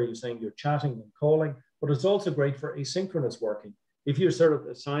synchronously, where you're saying you're chatting and calling, but it's also great for asynchronous working. If you're sort of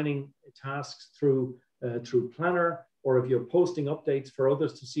assigning tasks through Planner, or if you're posting updates for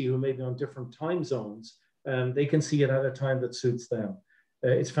others to see who may be on different time zones, they can see it at a time that suits them.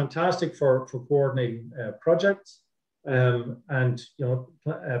 It's fantastic for coordinating projects. And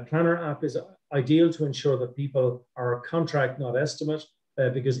Planner app is ideal to ensure that people are a contract, not estimate,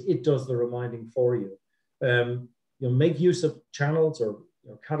 because it does the reminding for you. Make use of channels or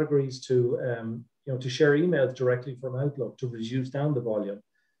categories to share emails directly from Outlook to reduce down the volume,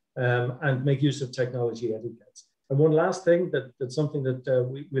 and make use of technology etiquettes. And one last thing that's something that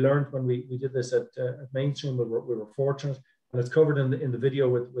we learned when we did this at Mainstream, we were fortunate, and it's covered in the video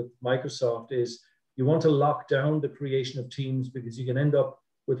with Microsoft, is you want to lock down the creation of teams, because you can end up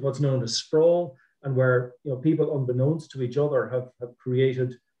with what's known as sprawl, and where people unbeknownst to each other have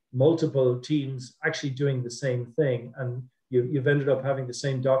created multiple teams actually doing the same thing, and you've ended up having the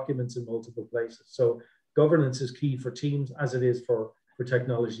same documents in multiple places. So governance is key for Teams, as it is for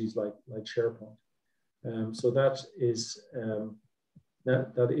technologies like SharePoint. So that is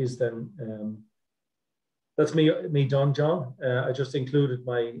that's me done, John. I just included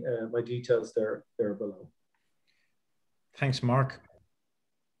my details there below. Thanks, Mark.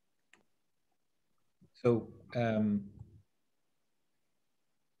 So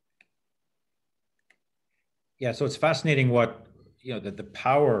yeah, so it's fascinating what the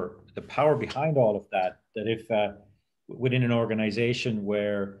power behind all of that. That if within an organization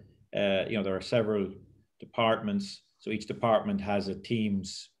where there are several departments, so each department has a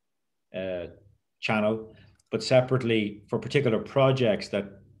Teams channel, but separately for particular projects that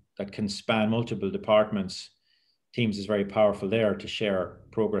can span multiple departments, Teams is very powerful there to share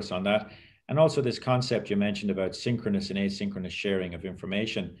progress on that. And also this concept you mentioned about synchronous and asynchronous sharing of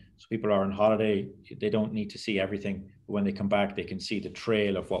information. So people are on holiday, they don't need to see everything. When they come back, they can see the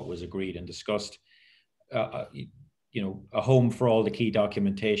trail of what was agreed and discussed. A home for all the key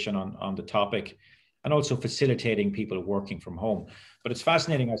documentation on the topic, and also facilitating people working from home. But it's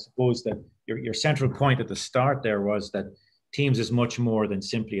fascinating, I suppose, that your central point at the start there was that Teams is much more than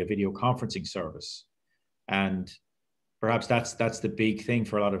simply a video conferencing service. And perhaps that's the big thing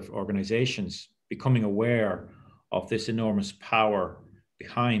for a lot of organizations, becoming aware of this enormous power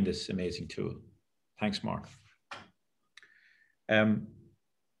behind this amazing tool. Thanks, Mark.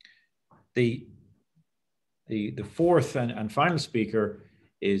 The fourth and final speaker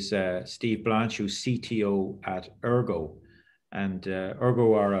is Steve Blanche, who's CTO at Ergo. And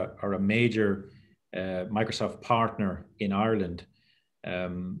Ergo are a major Microsoft partner in Ireland,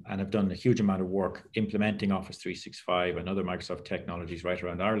 and have done a huge amount of work implementing Office 365 and other Microsoft technologies right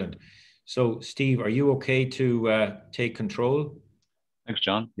around Ireland. So Steve, are you okay to take control? Thanks,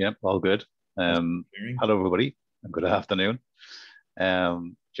 John. Yep, all good. Hello, everybody. Good afternoon.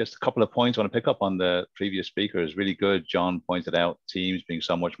 Just a couple of points I want to pick up on the previous speakers. Really good. John pointed out Teams being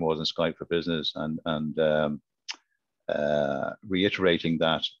so much more than Skype for Business, and reiterating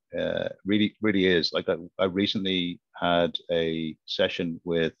that really is. Like I recently had a session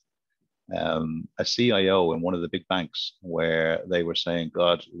with a CIO in one of the big banks where they were saying,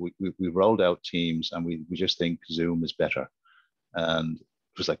 God, we rolled out Teams and we just think Zoom is better. And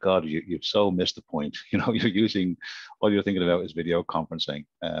was like, God, you've so missed the point. You know, you're using, all you're thinking about is video conferencing.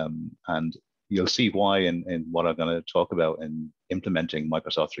 And you'll see why in what I'm going to talk about in implementing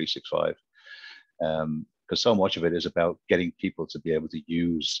Microsoft 365. Because so much of it is about getting people to be able to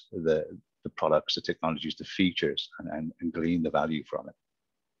use the products, the technologies, the features, and glean the value from it.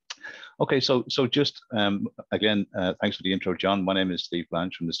 Okay, so just again, thanks for the intro, John. My name is Steve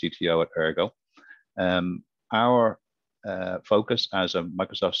Blanche from the CTO at Ergo. Our focus as a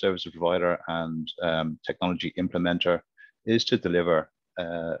Microsoft service provider and technology implementer is to deliver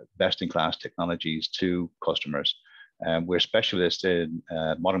best-in-class technologies to customers. We're specialists in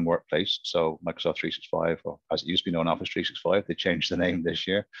modern workplace, so Microsoft 365, or as it used to be known, Office 365, they changed the name this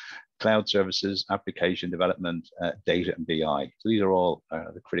year, cloud services, application development, data, and BI. So these are all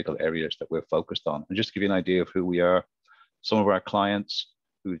the critical areas that we're focused on. And just to give you an idea of who we are, some of our clients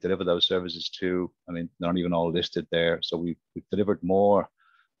who deliver those services to, I mean, they're not even all listed there. So we've delivered more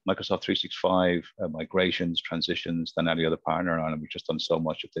Microsoft 365 migrations, transitions than any other partner, and we've just done so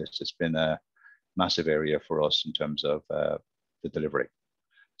much of this. It's been a massive area for us in terms of the delivery.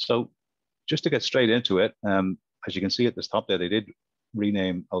 So just to get straight into it, as you can see at the top there, they did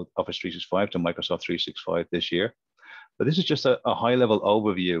rename Office 365 to Microsoft 365 this year. But this is just a high-level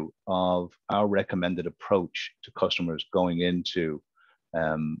overview of our recommended approach to customers going into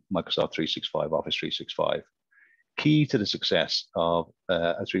Microsoft 365, Office 365. Key to the success of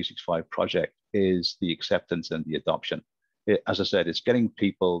a 365 project is the acceptance and the adoption. As I said, it's getting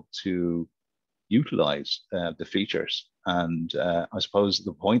people to utilize the features. And I suppose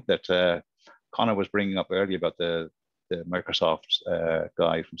the point that Conor was bringing up earlier about the Microsoft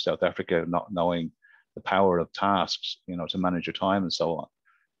guy from South Africa not knowing the power of tasks, you know, to manage your time and so on,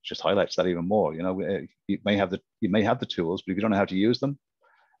 just highlights that even more. You know, you may have the tools, but if you don't know how to use them,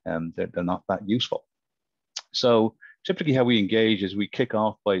 they're not that useful. So typically how we engage is we kick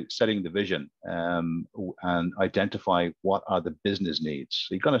off by setting the vision and identify what are the business needs.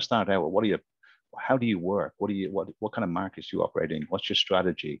 So you're going to start out with how do you work? What kind of markets you operate in? What's your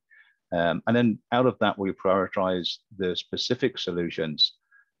strategy? And then out of that, we prioritize the specific solutions.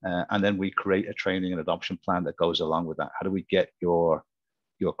 And then we create a training and adoption plan that goes along with that. How do we get your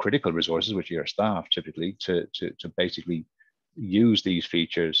critical resources, which are your staff typically, to basically use these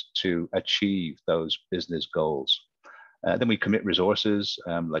features to achieve those business goals? Then we commit resources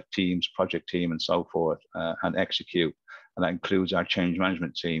like teams, project team, and so forth, and execute. And that includes our change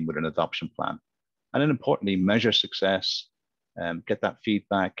management team with an adoption plan. And then importantly, measure success, get that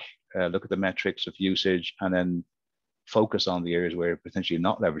feedback, look at the metrics of usage, and then focus on the areas where you're potentially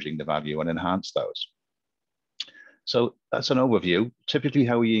not leveraging the value and enhance those. So that's an overview. Typically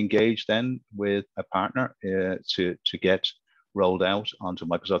how we engage then with a partner to get rolled out onto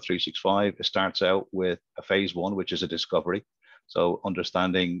Microsoft 365. It starts out with a phase one, which is a discovery. So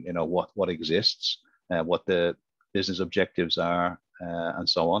understanding, you know, what exists, what the business objectives are, and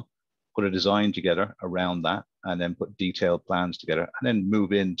so on. Put a design together around that, and then put detailed plans together, and then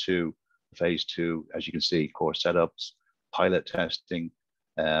move into phase two, as you can see, core setups, pilot testing,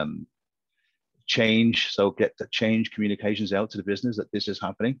 change. So get the change communications out to the business that this is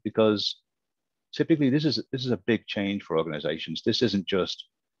happening, because typically this is a big change for organizations. This isn't just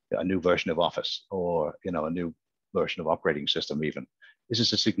a new version of Office or, you know, a new version of operating system even. This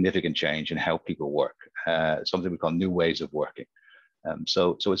is a significant change in how people work, something we call new ways of working.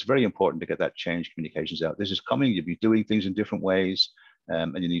 So it's very important to get that change communications out. This is coming, you'll be doing things in different ways,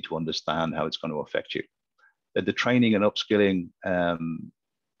 and you need to understand how it's going to affect you. The training and upskilling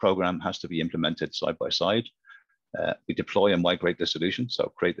program has to be implemented side by side. We deploy and migrate the solution,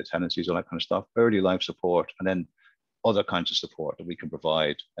 so create the tenancies, all that kind of stuff, early life support, and then other kinds of support that we can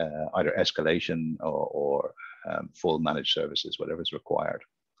provide, either escalation or full managed services, whatever is required.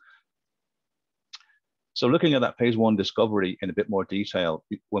 So looking at that phase one discovery in a bit more detail,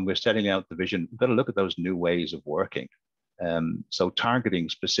 when we're setting out the vision, we've got to look at those new ways of working. So targeting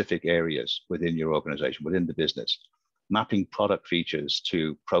specific areas within your organization, within the business, mapping product features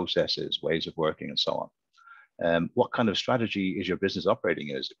to processes, ways of working, and so on. What kind of strategy is your business operating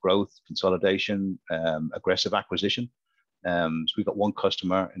in? Is it growth, consolidation, aggressive acquisition? So we've got one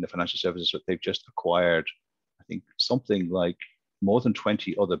customer in the financial services that they've just acquired, I think something like more than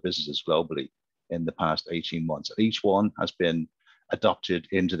 20 other businesses globally in the past 18 months. Each one has been adopted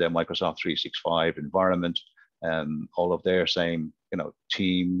into their Microsoft 365 environment. All of their same, you know,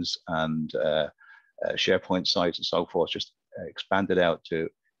 teams and SharePoint sites and so forth, just expanded out to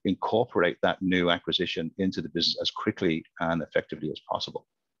incorporate that new acquisition into the business as quickly and effectively as possible.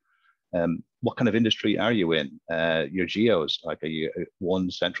 What kind of industry are you in? Your geos, like are you one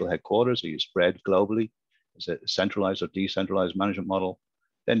central headquarters? Are you spread globally? Is it a centralized or decentralized management model?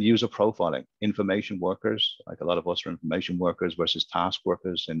 Then user profiling, information workers, like a lot of us are information workers versus task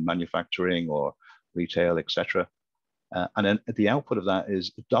workers in manufacturing or retail, etc. And then the output of that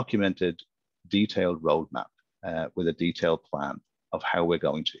is a documented, detailed roadmap with a detailed plan of how we're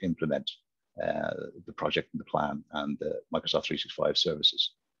going to implement the project and the plan and the Microsoft 365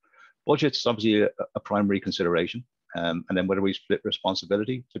 services. Budget is obviously a primary consideration. And then whether we split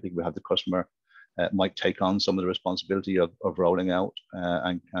responsibility, typically we have the customer might take on some of the responsibility of rolling out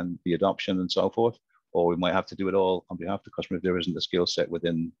and the adoption and so forth, or we might have to do it all on behalf of the customer if there isn't a skill set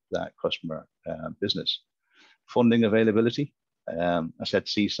within that customer business. Funding availability, I said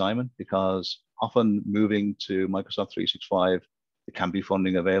see Simon, because often moving to Microsoft 365, there can be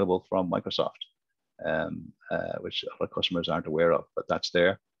funding available from Microsoft, which a lot of customers aren't aware of, but that's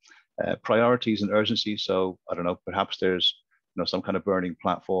there. Priorities and urgency. So I don't know, perhaps there's some kind of burning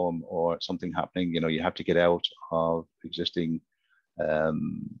platform or something happening. You have to get out of existing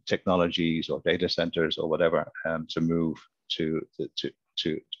technologies or data centers or whatever to move to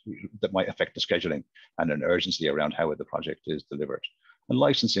that might affect the scheduling and an urgency around how the project is delivered. And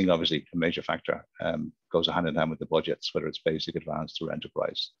licensing, obviously, a major factor, goes hand in hand with the budgets, whether it's basic, advanced, or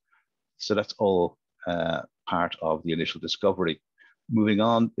enterprise. So that's all part of the initial discovery. Moving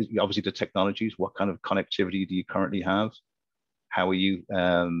on, obviously, the technologies. What kind of connectivity do you currently have? How are you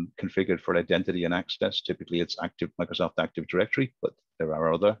configured for identity and access? Typically, it's Microsoft Active Directory, but there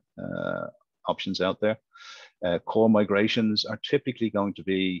are other options out there. Core migrations are typically going to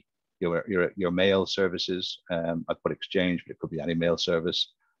be your mail services. I'd put Exchange, but it could be any mail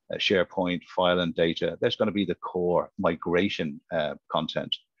service, SharePoint, file and data. There's going to be the core migration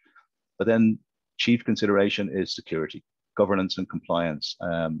content. But then chief consideration is security, governance and compliance.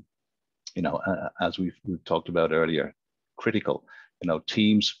 As we've talked about earlier, critical.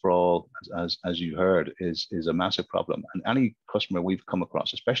 Team sprawl, as you heard, is a massive problem. And any customer we've come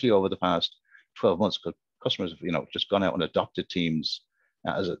across, especially over the past 12 months, because customers have just gone out and adopted Teams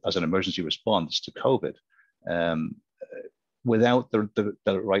as an emergency response to COVID. Without the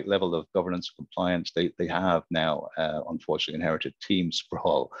right level of governance and compliance, they have now unfortunately inherited team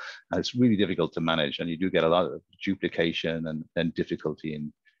sprawl, and it's really difficult to manage. And you do get a lot of duplication and then difficulty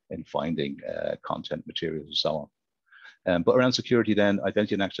in finding content materials and so on. But around security, then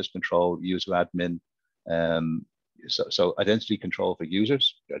identity and access control, user admin. So identity control for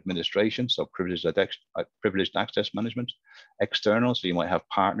users, administration, so privileged access management, external, so you might have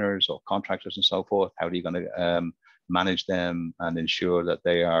partners or contractors and so forth. How are you going to manage them and ensure that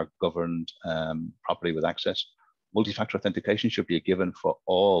they are governed properly with access? Multi-factor authentication should be a given for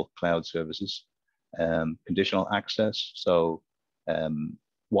all cloud services. Conditional access, so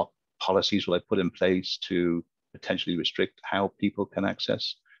what policies will I put in place to potentially restrict how people can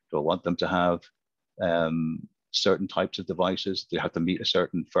access? Do I want them to have certain types of devices? Do you have to meet a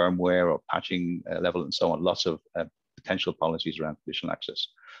certain firmware or patching level and so on? Lots of potential policies around conditional access.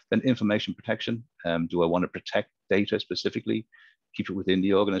 Then information protection. Do I want to protect data specifically? Keep it within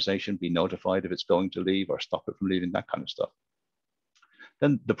the organization, be notified if it's going to leave or stop it from leaving, that kind of stuff.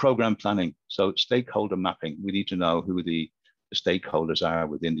 Then the program planning. So stakeholder mapping. We need to know who the stakeholders are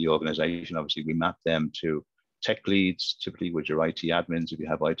within the organization. Obviously, we map them to tech leads, typically with your IT admins, if you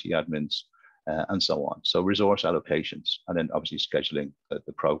have IT admins, and so on. So resource allocations, and then obviously scheduling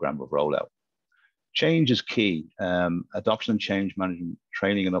the program of rollout. Change is key. Adoption and change management,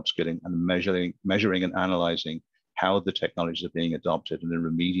 training and upskilling, and measuring and analyzing how the technologies are being adopted, and then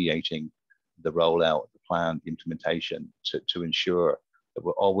remediating the rollout, the plan, the implementation to ensure that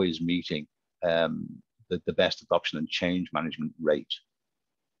we're always meeting the best adoption and change management rate.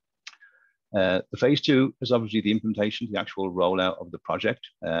 The phase 2 is obviously the implementation, the actual rollout of the project,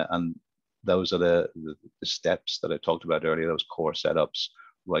 and those are the steps that I talked about earlier, those core setups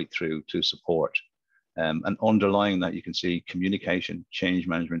right through to support. And underlying that, you can see communication, change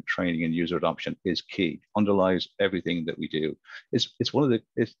management, training, and user adoption is key. Underlies everything that we do. It's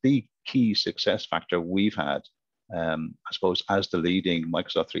the key success factor we've had, I suppose, as the leading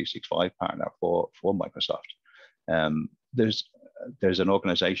Microsoft 365 partner for Microsoft. There's an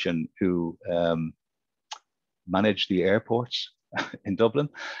organization who manage the airports in Dublin,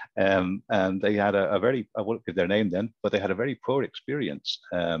 and they had a very, I won't give their name then, but they had a very poor experience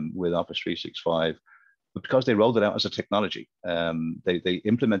with Office 365, but because they rolled it out as a technology. They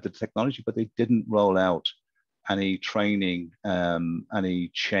implemented technology, but they didn't roll out any training,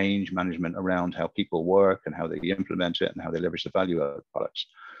 any change management around how people work and how they implement it and how they leverage the value of products.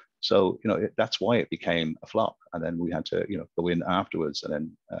 So, that's why it became a flop. And then we had to, go in afterwards and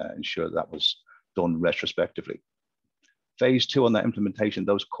then ensure that was done retrospectively. Phase 2 on that implementation,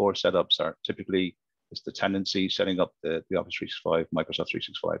 those core setups are typically It's the tenancy, setting up the Office 365, Microsoft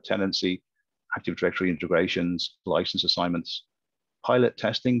 365 tenancy, Active Directory integrations, license assignments. Pilot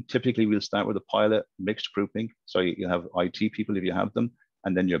testing, typically we'll start with a pilot, mixed grouping. So you have IT people if you have them,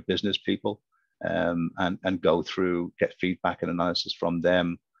 and then your business people, and go through, get feedback and analysis from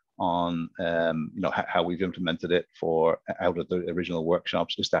them on how we've implemented it out of the original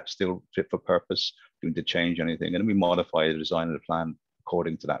workshops. Is that still fit for purpose? Do we need to change anything? And then we modify the design of the plan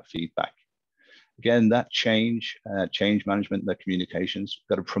according to that feedback. Again, that change management, that communications,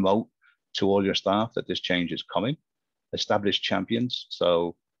 got to promote to all your staff that this change is coming. Establish champions.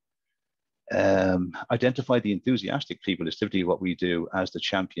 So identify the enthusiastic people is typically what we do as the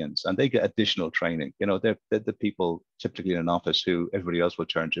champions, and they get additional training. They're the people typically in an office who everybody else will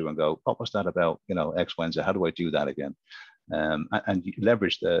turn to and go, what was that about? X, Y, and Z, how do I do that again? And you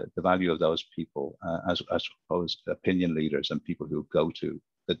leverage the value of those people as opposed to opinion leaders and people who go to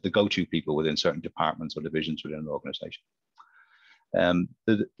the go-to people within certain departments or divisions within an organization.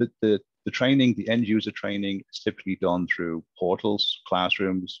 The training, the end user training, is typically done through portals,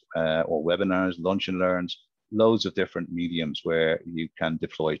 classrooms, or webinars, lunch and learns, loads of different mediums where you can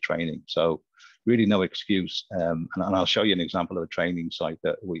deploy training. So really no excuse. And I'll show you an example of a training site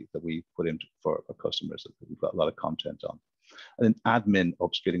that we put in for our customers that we've got a lot of content on. And then admin,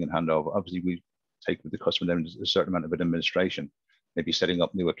 upskilling and handover. Obviously, we take with the customer then a certain amount of administration, maybe setting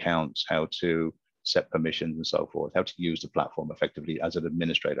up new accounts, how to set permissions and so forth, how to use the platform effectively as an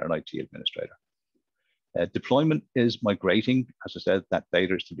administrator, an IT administrator. Deployment is migrating, as I said, that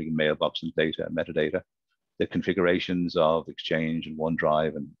data is to be mailbox and data and metadata. The configurations of Exchange and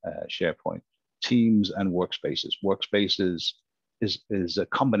OneDrive and SharePoint, Teams and Workspaces. Workspaces is a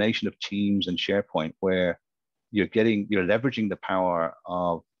combination of Teams and SharePoint where you're leveraging the power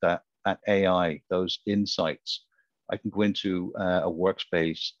of that AI, those insights. I can go into a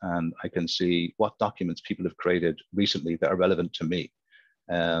workspace and I can see what documents people have created recently that are relevant to me.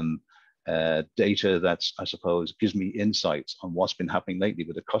 Data that's, I suppose, gives me insights on what's been happening lately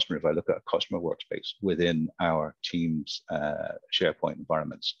with a customer if I look at a customer workspace within our Teams SharePoint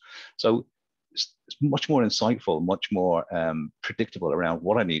environments. So it's much more insightful, much more predictable around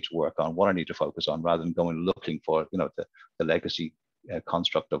what I need to work on, what I need to focus on, rather than going looking for the legacy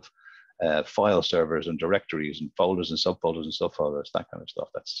construct of file servers and directories and folders and subfolders and subfolders, that kind of stuff.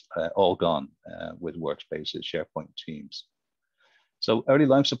 That's all gone with workspaces, SharePoint, Teams. So early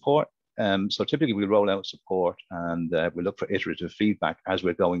life support. So typically we roll out support and we look for iterative feedback as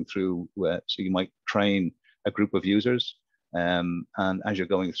we're going through. So you might train a group of users, and as you're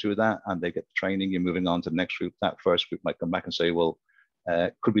going through that and they get the training, you're moving on to the next group. That first group might come back and say, well,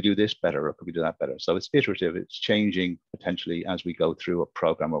 could we do this better or could we do that better? So it's iterative, it's changing potentially as we go through a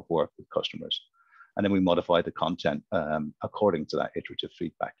program of work with customers. And then we modify the content according to that iterative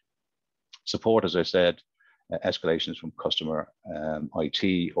feedback. Support, as I said, escalations from customer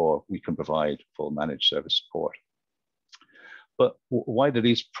IT, or we can provide full managed service support. But why do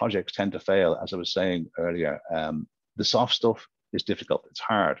these projects tend to fail? As I was saying earlier, the soft stuff is difficult, it's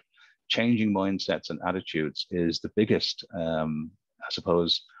hard. Changing mindsets and attitudes is the biggest I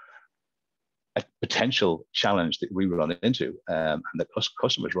suppose, a potential challenge that we run into and that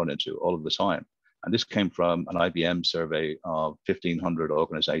customers run into all of the time. And this came from an IBM survey of 1,500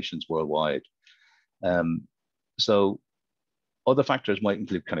 organizations worldwide. So other factors might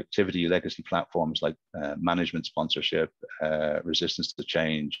include connectivity, legacy platforms like management sponsorship, resistance to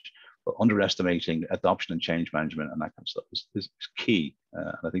change, but underestimating adoption and change management and that kind of stuff is key.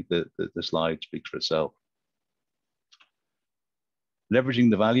 And I think the slide speaks for itself.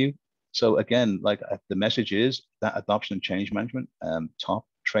 Leveraging the value. So again, like the message is that adoption and change management, top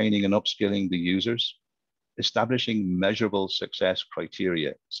training and upskilling the users, establishing measurable success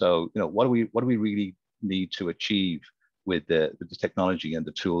criteria. So, what do we really need to achieve with the technology and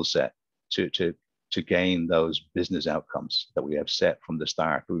the tool set to gain those business outcomes that we have set from the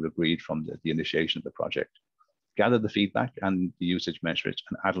start, we've agreed from the initiation of the project. Gather the feedback and the usage metrics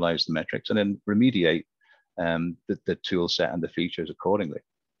and analyze the metrics, and then remediate the tool set and the features accordingly.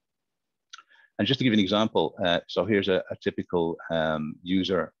 And just to give you an example, so here's a typical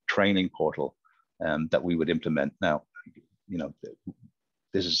user training portal that we would implement. Now,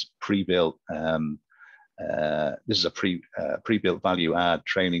 this is pre-built. This is a pre-built value add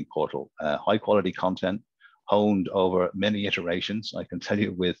training portal, high quality content, honed over many iterations. I can tell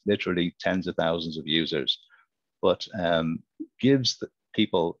you, with literally tens of thousands of users, but gives the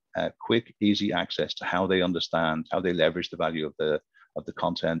people quick, easy access to how they understand, how they leverage the value of the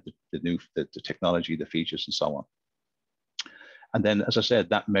content, the technology, the features, and so on. And then, as I said,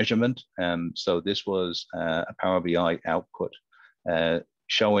 that measurement. So this was a Power BI output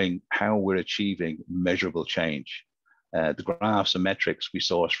showing how we're achieving measurable change. The graphs and metrics we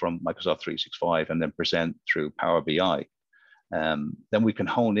source from Microsoft 365 and then present through Power BI. Then we can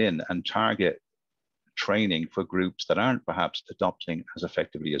hone in and target training for groups that aren't perhaps adopting as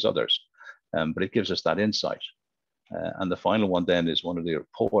effectively as others, but it gives us that insight. And the final one then is one of the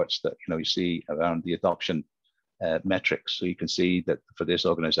reports that you see around the adoption metrics. So you can see that for this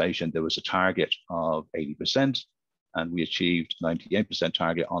organization, there was a target of 80%, and we achieved 98%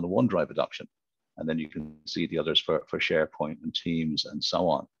 target on the OneDrive adoption. And then you can see the others for SharePoint and Teams and so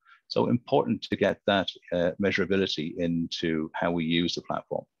on. So important to get that measurability into how we use the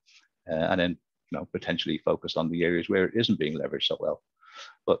platform, and then potentially focus on the areas where it isn't being leveraged so well.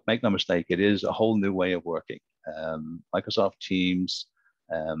 But make no mistake, it is a whole new way of working. Microsoft Teams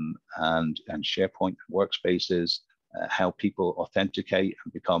and SharePoint workspaces, how people authenticate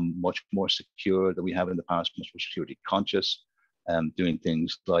and become much more secure than we have in the past, much more security conscious, doing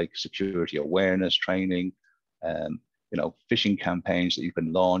things like security awareness training, phishing campaigns that you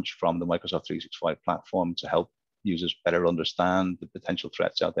can launch from the Microsoft 365 platform to help users better understand the potential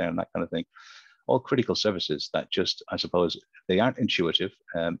threats out there and that kind of thing. All critical services that just, I suppose, they aren't intuitive.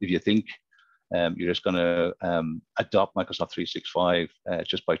 If you think you're just going to adopt Microsoft 365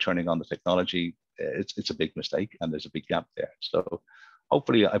 just by turning on the technology, it's a big mistake, and there's a big gap there. So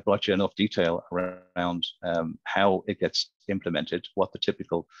hopefully I brought you enough detail around how it gets implemented, what the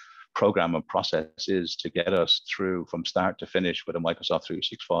typical program and process is to get us through from start to finish with a Microsoft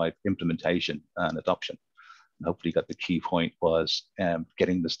 365 implementation and adoption. And hopefully that the key point was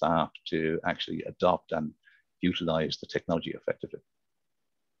getting the staff to actually adopt and utilize the technology effectively.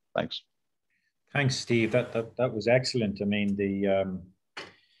 Thanks. Thanks, Steve. That was excellent. I mean, the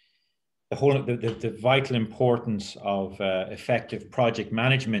vital importance of effective project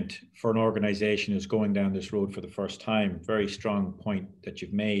management for an organization who's going down this road for the first time. Very strong point that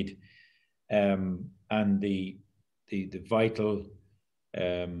you've made, and the vital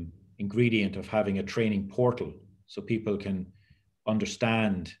ingredient of having a training portal so people can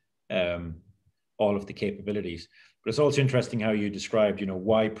understand all of the capabilities. But it's also interesting how you described,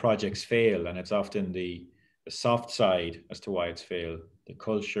 why projects fail, and it's often the soft side as to why it's failed, the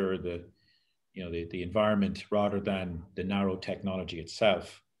culture, the environment, rather than the narrow technology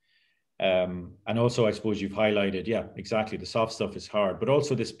itself. And also, I suppose you've highlighted, yeah, exactly, the soft stuff is hard, but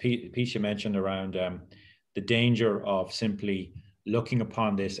also this piece you mentioned around the danger of simply looking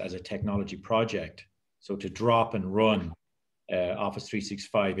upon this as a technology project. So to drop and run Office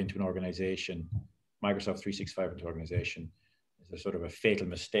 365 into an organization, Microsoft 365 into an organization, is a sort of a fatal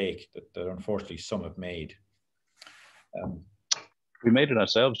mistake that unfortunately some have made. We made it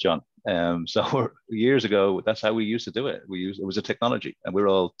ourselves, John. So years ago, that's how we used to do it. It was a technology, and we're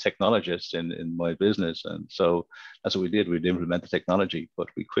all technologists in my business. And so that's what we did. We'd implement the technology, but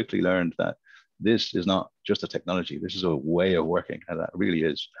we quickly learned that this is not just a technology. This is a way of working, and that really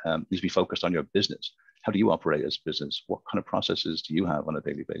is. Needs to be focused on your business. How do you operate as a business? What kind of processes do you have on a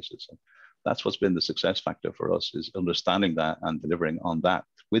daily basis? And that's what's been the success factor for us, is understanding that and delivering on that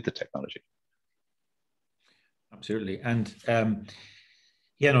with the technology. Absolutely. And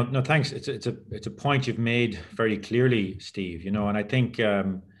yeah, no, thanks. It's a point you've made very clearly, Steve. And I think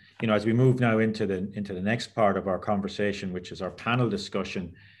as we move now into the next part of our conversation, which is our panel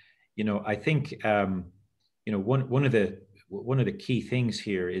discussion, I think one of the key things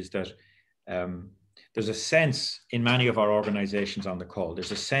here is that there's a sense in many of our organizations on the call.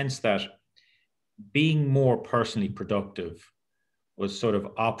 There's a sense that being more personally productive was sort of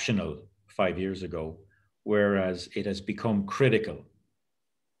optional 5 years ago, whereas it has become critical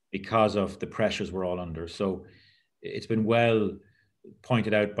because of the pressures we're all under. So it's been well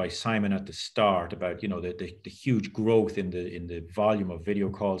pointed out by Simon at the start about the huge growth in the volume of video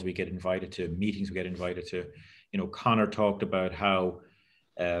calls we get invited to, meetings we get invited to. Conor talked about how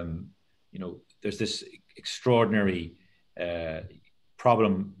there's this extraordinary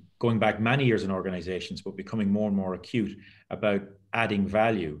problem going back many years in organizations, but becoming more and more acute, about adding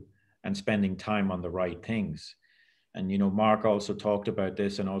value and spending time on the right things. And Mark also talked about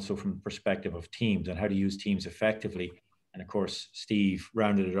this, and also from the perspective of teams and how to use teams effectively. And of course, Steve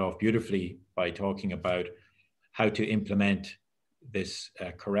rounded it off beautifully by talking about how to implement this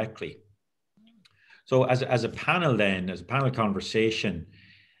correctly. So as a panel then, as a panel conversation,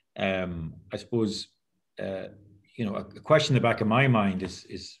 I suppose, a question in the back of my mind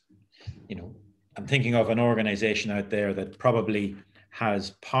is, I'm thinking of an organization out there that probably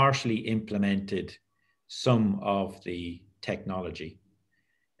has partially implemented some of the technology,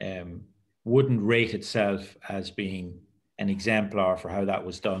 wouldn't rate itself as being an exemplar for how that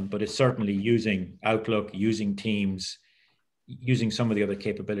was done, but it's certainly using Outlook, using Teams, using some of the other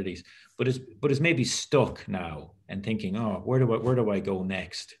capabilities, but is maybe stuck now and thinking, oh, where do I go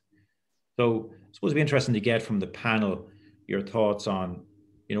next? So I suppose it'd be interesting to get from the panel your thoughts on,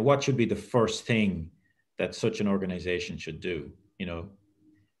 what should be the first thing that such an organization should do.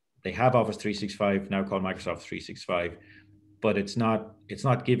 They have Office 365, now called Microsoft 365, but it's not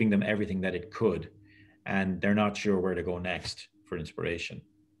giving them everything that it could, and they're not sure where to go next for inspiration.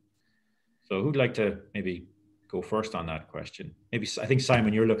 So who'd like to maybe go first on that question? Maybe, I think,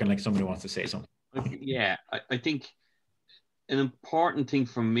 Simon, you're looking like somebody who wants to say something. Yeah, I think an important thing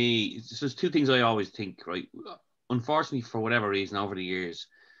for me, there's two things I always think, right? Unfortunately, for whatever reason, over the years,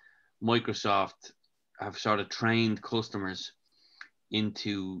 Microsoft have sort of trained customers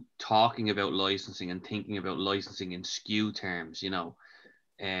into talking about licensing and thinking about licensing in SKU terms,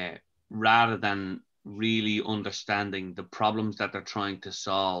 rather than really understanding the problems that they're trying to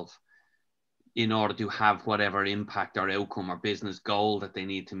solve in order to have whatever impact or outcome or business goal that they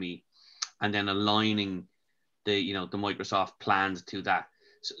need to meet, and then aligning the Microsoft plans to that.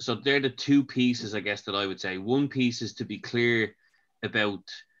 So they're the two pieces, I guess, that I would say. One piece is to be clear about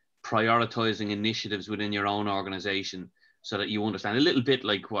prioritizing initiatives within your own organization, so that you understand a little bit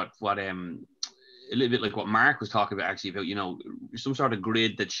like what Mark was talking about, actually, about, some sort of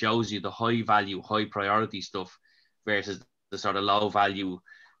grid that shows you the high value, high priority stuff versus the sort of low value,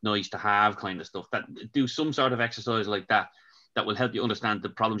 nice to have kind of stuff. That do some sort of exercise like that will help you understand the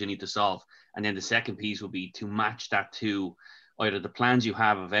problems you need to solve. And then the second piece will be to match that to either the plans you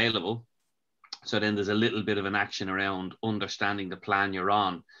have available. So then there's a little bit of an action around understanding the plan you're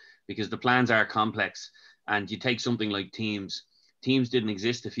on, because the plans are complex. And you take something like Teams. Teams didn't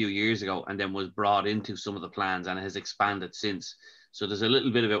exist a few years ago and then was brought into some of the plans, and it has expanded since. So there's a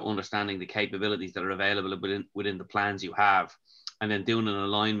little bit about understanding the capabilities that are available within the plans you have, and then doing an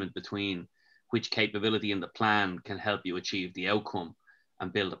alignment between which capability in the plan can help you achieve the outcome,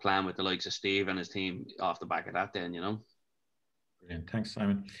 and build a plan with the likes of Steve and his team off the back of that then, Brilliant. Thanks,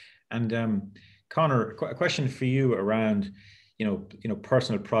 Simon. And Conor, a question for you around,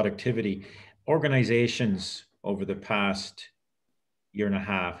 personal productivity. Organizations over the past year and a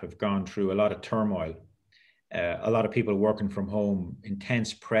half have gone through a lot of turmoil, a lot of people working from home,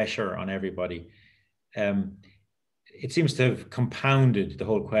 intense pressure on everybody. It seems to have compounded the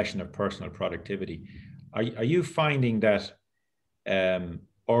whole question of personal productivity. Are you finding that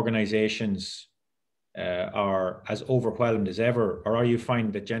organizations are as overwhelmed as ever, or are you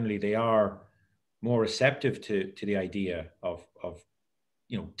finding that generally they are more receptive to the idea of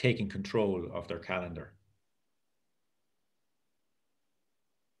taking control of their calendar?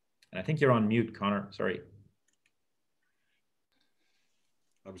 And I think you're on mute, Conor. Sorry.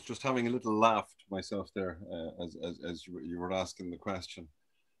 I was just having a little laugh to myself there as you were asking the question.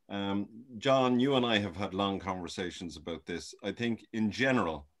 John, you and I have had long conversations about this. I think in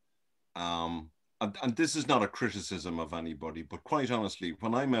general, and this is not a criticism of anybody, but quite honestly,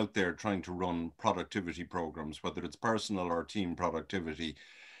 when I'm out there trying to run productivity programs, whether it's personal or team productivity,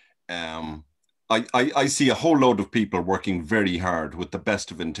 I see a whole load of people working very hard with the best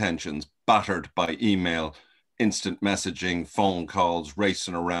of intentions, battered by email, instant messaging, phone calls,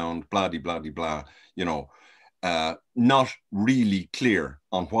 racing around, blah, blah, blah, not really clear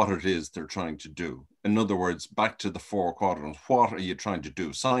on what it is they're trying to do. In other words, back to the 4 quadrants, what are you trying to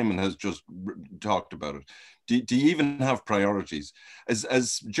do? Simon has just talked about it. Do you even have priorities?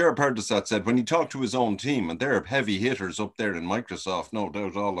 As Ger Perdesat said, when he talked to his own team, and they're heavy hitters up there in Microsoft, no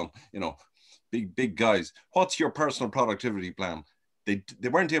doubt, all on, big guys, what's your personal productivity plan? They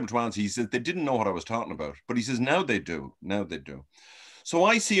weren't able to answer. He said they didn't know what I was talking about, but he says now they do. So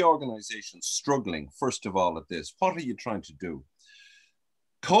I see organizations struggling, first of all, at this. What are you trying to do?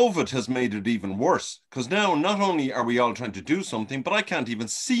 COVID has made it even worse, because now not only are we all trying to do something, but I can't even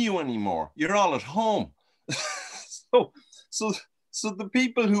see you anymore. You're all at home. So the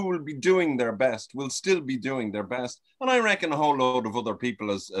people who will be doing their best will still be doing their best. And I reckon a whole load of other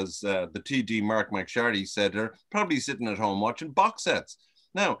people, as the TD Mark McShardy said, are probably sitting at home watching box sets.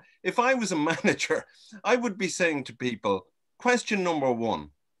 Now, if I was a manager, I would be saying to people, question number 1,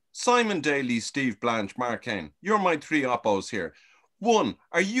 Simon Daly, Steve Blanche, Mark Kane, you're my 3 oppos here. 1,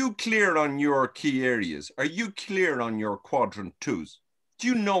 are you clear on your key areas? Are you clear on your quadrant 2s? Do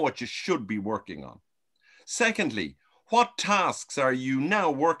you know what you should be working on? Secondly, what tasks are you now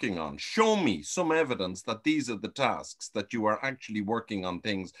working on? Show me some evidence that these are the tasks, that you are actually working on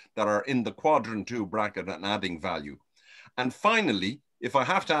things that are in the quadrant 2 bracket and adding value. And finally, if I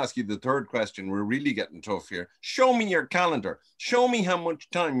have to ask you the third question, we're really getting tough here. Show me your calendar. Show me how much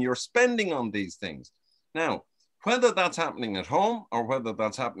time you're spending on these things. Now, whether that's happening at home or whether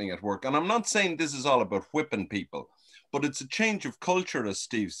that's happening at work, and I'm not saying this is all about whipping people, but it's a change of culture, as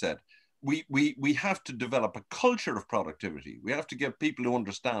Steve said. We have to develop a culture of productivity. We have to get people to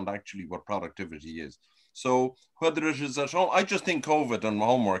understand actually what productivity is. So whether it is at home, I just think COVID and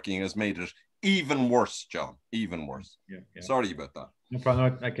home working has made it even worse, John, even worse. Yeah. Sorry about that. No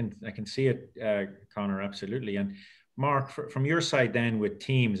problem. I can see it, Conor, absolutely. And Mark, from your side then with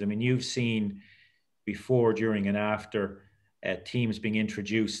Teams, I mean, you've seen before, during, and after Teams being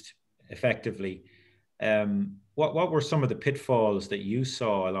introduced effectively. What were some of the pitfalls that you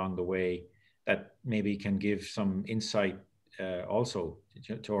saw along the way that maybe can give some insight also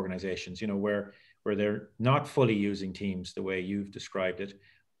to organizations, you know, where they're not fully using Teams the way you've described it,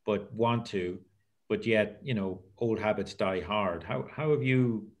 but want to, but yet, you know, old habits die hard. How have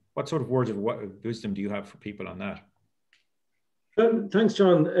you, what sort of words of wisdom do you have for people on that? Thanks,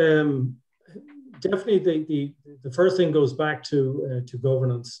 John. Definitely the first thing goes back to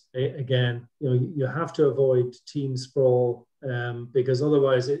governance. Again, you know, you have to avoid team sprawl because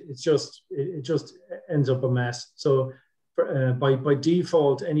otherwise it just ends up a mess. So by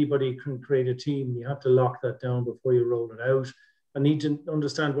default, anybody can create a team. You have to lock that down before you roll it out. I need to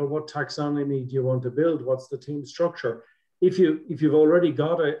understand, well, what taxonomy do you want to build? What's the team structure? If you've already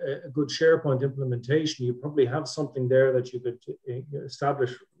got a good SharePoint implementation, you probably have something there that you could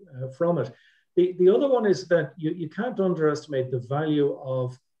establish from it. The other one is that you can't underestimate the value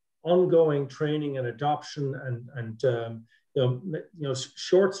of ongoing training and adoption and you know,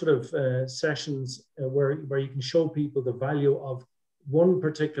 short sort of sessions where you can show people the value of one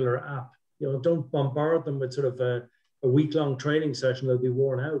particular app. You know, don't bombard them with sort of a week-long training session. They'll be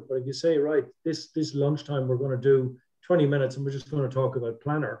worn out. But if you say, right, this lunchtime we're going to do 20 minutes and we're just going to talk about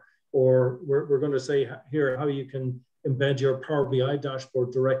Planner, or we're going to say here how you can embed your Power BI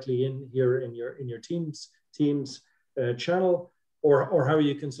dashboard directly in here in your Teams channel, or how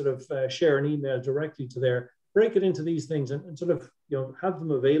you can sort of share an email directly to there. Break it into these things and sort of, you know, have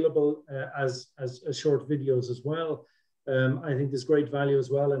them available as short videos as well. I think there's great value as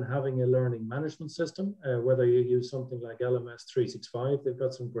well in having a learning management system, whether you use something like LMS 365. They've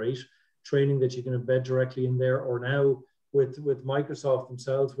got some great training that you can embed directly in there, or now with Microsoft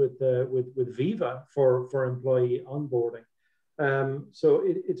themselves with Viva for employee onboarding. So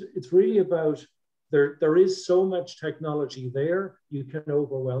it's really about, there is so much technology there, you can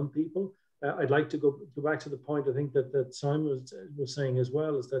overwhelm people. I'd like to go back to the point I think that Simon was saying as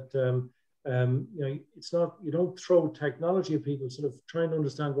well, is that you know, it's not, you don't throw technology at people, sort of try and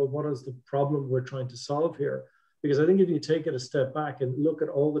understand, well, what is the problem we're trying to solve here? Because I think if you take it a step back and look at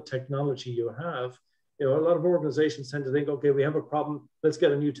all the technology you have, you know, a lot of organizations tend to think, okay, we have a problem, let's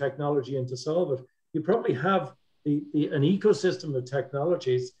get a new technology in to solve it. You probably have an ecosystem of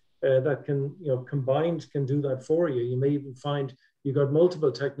technologies that can, you know, combined can do that for you. You may even find you've got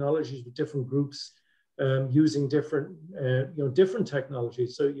multiple technologies with different groups using different, you know, different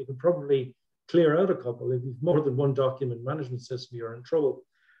technologies. So you can probably clear out a couple. If you've more than one document management system, you're in trouble.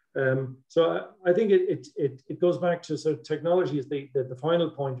 So I think it goes back to, so technology is the final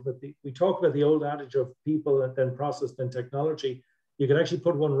point, but we talk about the old adage of people and then process, then technology. You can actually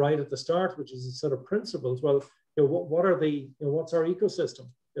put one right at the start, which is a set of principles. Well, you know, what are the, you know, what's our ecosystem?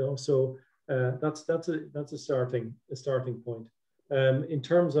 You know, so that's a starting point. In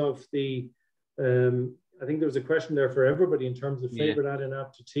terms of the, I think there was a question there for everybody in terms of favorite add-in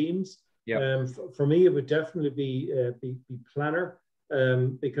app to Teams. Yeah. For me, it would definitely be Planner.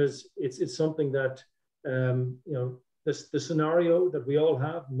 Because it's something that, you know, the scenario that we all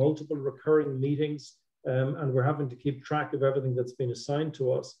have, multiple recurring meetings, and we're having to keep track of everything that's been assigned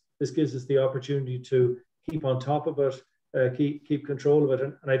to us. This gives us the opportunity to keep on top of it, keep control of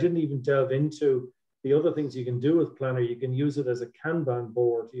it. And I didn't even delve into the other things you can do with Planner. You can use it as a Kanban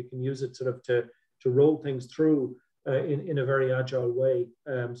board. You can use it sort of to roll things through in a very agile way.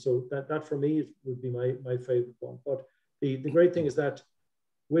 So that for me would be my favorite one. But the great thing is that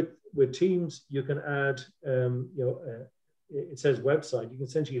with Teams, you can add, you know, it says website. You can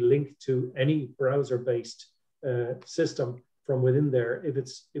essentially link to any browser-based system from within there. If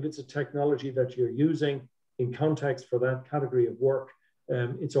it's a technology that you're using in context for that category of work,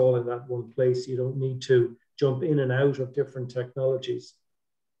 it's all in that one place. You don't need to jump in and out of different technologies.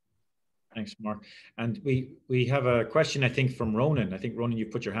 Thanks, Mark. And we have a question, I think, from Ronan. I think, Ronan, you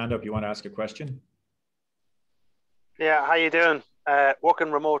put your hand up. You want to ask a question? Yeah, how you doing?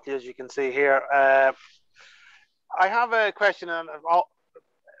 Working remotely, as you can see here. I have a question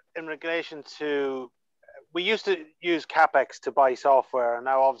in relation to, we used to use CapEx to buy software, and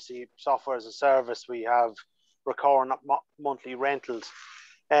now obviously software as a service, we have recurring monthly rentals.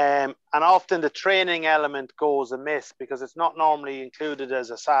 And often the training element goes amiss because it's not normally included as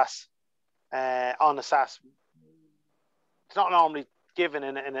a SaaS, on a SaaS it's not normally given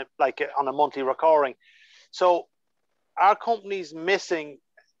in a like on a monthly recurring. So our company's missing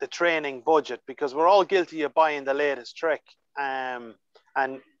the training budget because we're all guilty of buying the latest trick and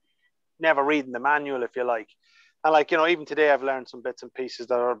never reading the manual, if you like. And like, you know, even today I've learned some bits and pieces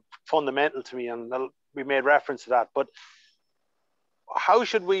that are fundamental to me, and we made reference to that. But how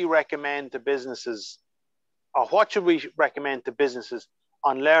should we recommend to businesses, or what should we recommend to businesses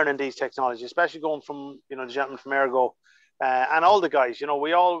on learning these technologies, especially going from, you know, the gentleman from Ergo and all the guys? You know,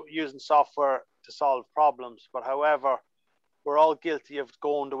 we all using software to solve problems, but however, we're all guilty of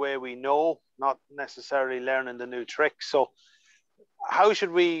going the way we know, not necessarily learning the new tricks. So how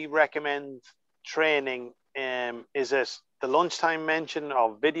should we recommend training? Is it the lunchtime mention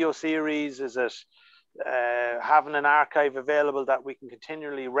of video series? Is it having an archive available that we can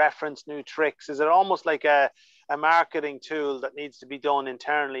continually reference new tricks? Is it almost like a marketing tool that needs to be done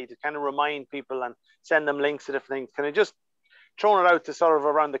internally to kind of remind people and send them links to different things? Can I just throw it out to sort of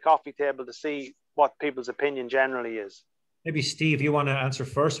around the coffee table to see what people's opinion generally is? Maybe Steve, you want to answer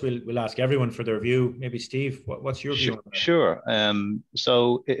first? We'll ask everyone for their view. Maybe Steve, what's your view on that? Sure.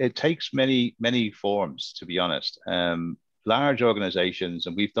 So it takes many forms, to be honest. Large organizations,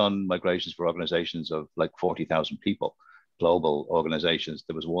 and we've done migrations for organizations of like 40,000 people, global organizations.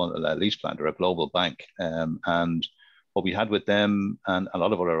 There was one, LeasePlan, or a global bank. And what we had with them and a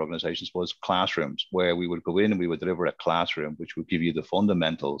lot of other organizations was classrooms where we would go in and we would deliver a classroom, which would give you the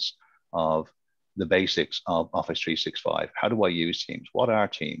fundamentals of the basics of Office 365. How do I use Teams? What are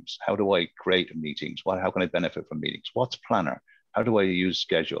Teams? How do I create meetings? How can I benefit from meetings? What's Planner? How do I use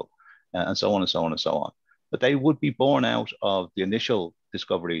Schedule? And so on and so on and so on. But they would be born out of the initial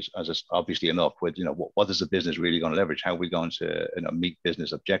discoveries, as is obviously enough, with, you know, what is the business really going to leverage? How are we going to, you know, meet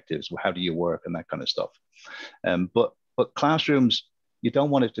business objectives? How do you work, and that kind of stuff. But classrooms, you don't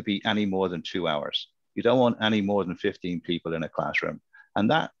want it to be any more than 2 hours. You don't want any more than 15 people in a classroom. And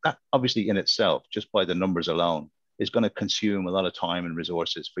that obviously in itself, just by the numbers alone, is going to consume a lot of time and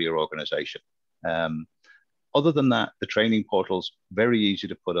resources for your organization. Other than that, the training portal's very easy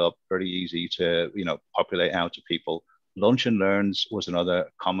to put up, very easy to, you know, populate out to people. Lunch and Learns was another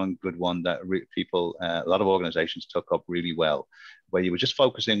common good one that a lot of organizations took up really well, where you were just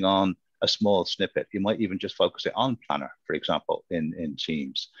focusing on a small snippet. You might even just focus it on Planner, for example, in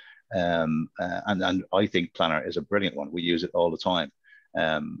Teams. And I think Planner is a brilliant one. We use it all the time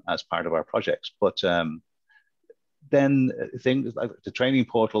as part of our projects. But then things like the training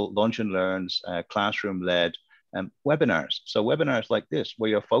portal, Lunch and Learns, classroom-led, webinars. So webinars like this, where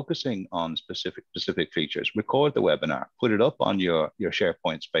you're focusing on specific features, record the webinar, put it up on your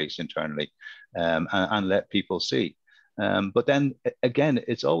SharePoint space internally, and let people see. But then again,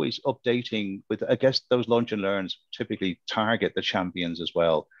 it's always updating with, I guess those Lunch and Learns typically target the champions as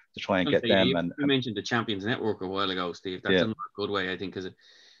well, to try and get them. You mentioned the Champions Network a while ago, Steve. That's a good way, I think, because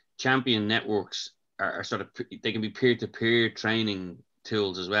champion networks are sort of, they can be peer-to-peer training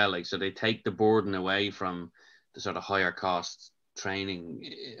tools as well. Like, so they take the burden away from the sort of higher cost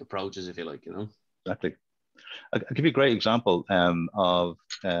training approaches, if you like, you know. Exactly. I'll give you a great example of,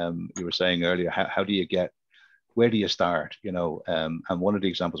 you were saying earlier, how do you get, where do you start, you know? And one of the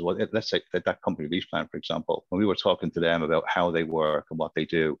examples was, let's say that company, LeasePlan, for example, when we were talking to them about how they work and what they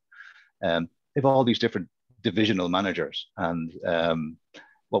do, they've all these different divisional managers. And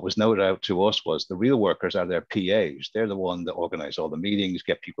what was noted out to us was the real workers are their PAs. They're the one that organize all the meetings,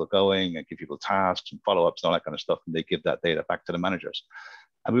 get people going, and give people tasks and follow-ups and all that kind of stuff. And they give that data back to the managers.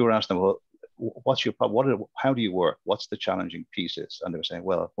 And we were asking them, well, what's your problem? How do you work? What's the challenging pieces? And they were saying,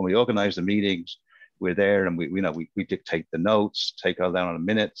 well, when we organize the meetings, we're there and we dictate the notes, take all down on the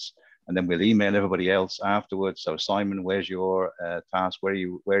minutes, and then we'll email everybody else afterwards. So Simon, where's your task? Where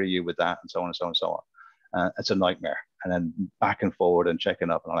are you with that? And so on and so on and so on. It's a nightmare. And then back and forward and checking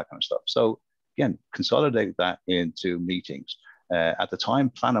up and all that kind of stuff. So again, consolidate that into meetings. At the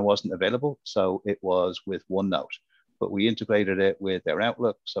time, Planner wasn't available, so it was with OneNote. But we integrated it with their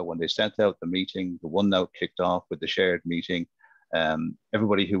Outlook. So when they sent out the meeting, the OneNote kicked off with the shared meeting.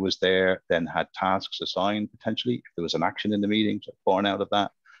 Everybody who was there then had tasks assigned potentially if there was an action in the meeting, so born out of that.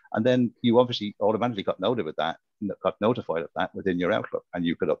 And then you obviously automatically got notified of that within your Outlook, and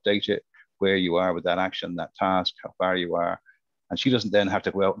you could update it where you are with that action, that task, how far you are. And she doesn't then have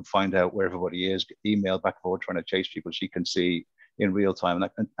to go out and find out where everybody is, get email back and forth, trying to chase people. She can see in real time.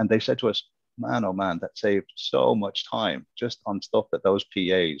 And they said to us, man, oh man, that saved so much time just on stuff that those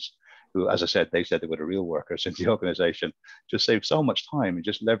PAs, who, as I said, they said they were the real workers in the organization, just saved so much time and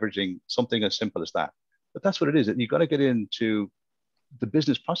just leveraging something as simple as that. But that's what it is. You've got to get into the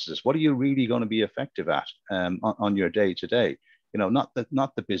business processes. What are you really going to be effective at on your day to day? not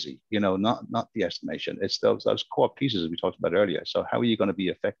the busy, not the estimation. It's those core pieces we talked about earlier. So how are you going to be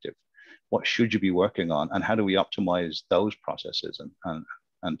effective? What should you be working on? And how do we optimize those processes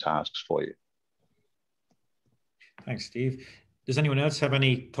and tasks for you? Thanks, Steve. Does anyone else have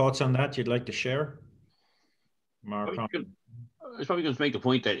any thoughts on that you'd like to share? Mark? I was probably going to make the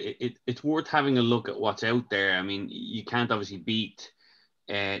point that it's worth having a look at what's out there. I mean, you can't obviously beat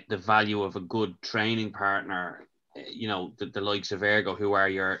the value of a good training partner, the likes of Ergo, who are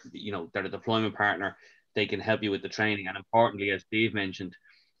they're a deployment partner. They can help you with the training. And importantly, as Steve mentioned,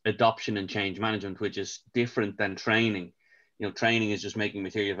 adoption and change management, which is different than training. Training is just making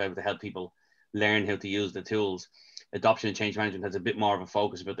material available to help people learn how to use the tools. Adoption and change management has a bit more of a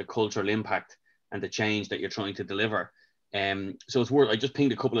focus about the cultural impact and the change that you're trying to deliver. So it's worth, I just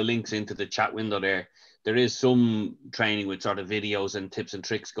pinged a couple of links into the chat window there. There is some training with sort of videos and tips and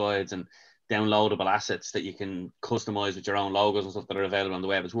tricks guides and downloadable assets that you can customize with your own logos and stuff that are available on the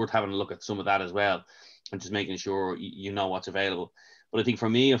web. It's worth having a look at some of that as well and just making sure you know what's available. But I think for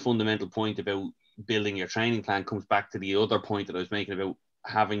me, a fundamental point about building your training plan comes back to the other point that I was making about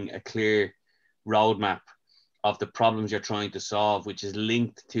having a clear roadmap of the problems you're trying to solve, which is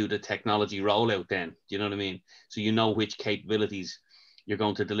linked to the technology rollout then. Do you know what I mean? So you know which capabilities you're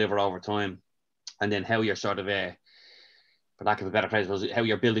going to deliver over time, and then how you're sort of, for lack of a better phrase, how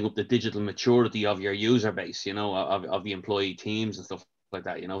you're building up the digital maturity of your user base, of the employee teams and stuff like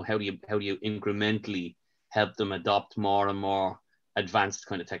that. How do you incrementally help them adopt more and more advanced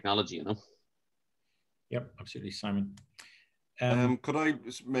kind of technology, Yep, absolutely, Simon. Could I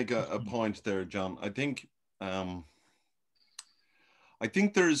make a point there, John? I think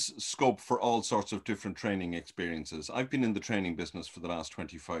there's scope for all sorts of different training experiences. I've been in the training business for the last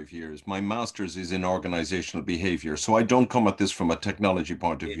 25 years. My master's is in organizational behavior. So I don't come at this from a technology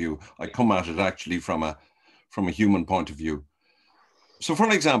point of view. I come at it actually from a human point of view. So for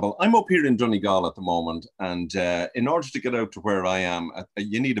an example, I'm up here in Donegal at the moment, and in order to get out to where I am,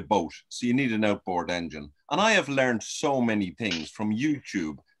 you need a boat. So you need an outboard engine. And I have learned so many things from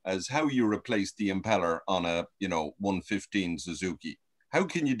YouTube as how you replace the impeller on a 115 Suzuki. How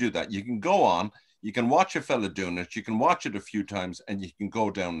can you do that? You can go on, you can watch a fella doing it, you can watch it a few times, and you can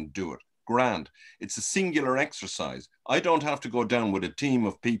go down and do it. Grand. It's a singular exercise. I don't have to go down with a team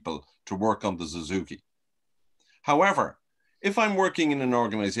of people to work on the Suzuki. However, if I'm working in an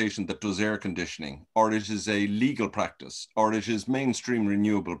organization that does air conditioning, or it is a legal practice, or it is mainstream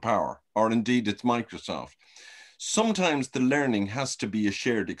renewable power, or indeed it's Microsoft, sometimes the learning has to be a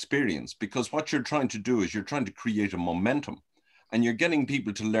shared experience, because what you're trying to do is you're trying to create a momentum, and you're getting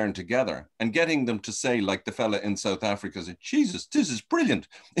people to learn together and getting them to say, like the fella in South Africa said, Jesus, this is brilliant.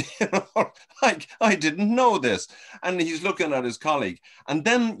 Like, I didn't know this. And he's looking at his colleague. And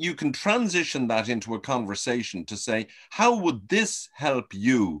then you can transition that into a conversation to say, how would this help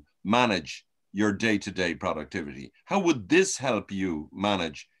you manage your day-to-day productivity? How would this help you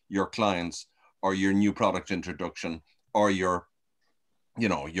manage your clients or your new product introduction or your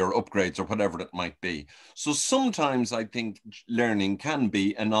upgrades or whatever it might be? So sometimes I think learning can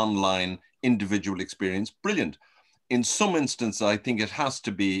be an online individual experience. Brilliant. In some instances, I think it has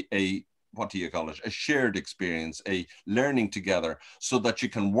to be a shared experience, a learning together, so that you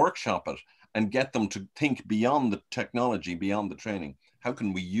can workshop it and get them to think beyond the technology, beyond the training. How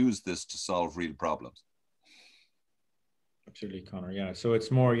can we use this to solve real problems? Absolutely, Conor. Yeah. So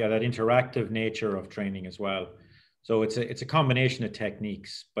it's more, that interactive nature of training as well. So it's a combination of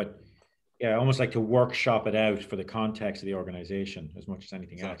techniques, but almost like to workshop it out for the context of the organization as much as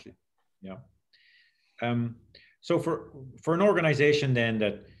anything else. Yeah. So for an organization then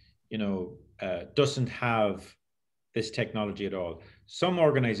that doesn't have this technology at all, some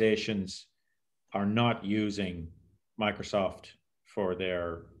organizations are not using Microsoft for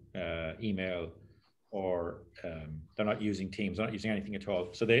their email, or they're not using Teams, they're not using anything at all.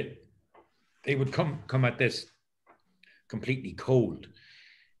 So they would come at this completely cold.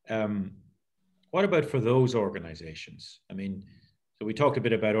 What about for those organizations? I mean, so we talked a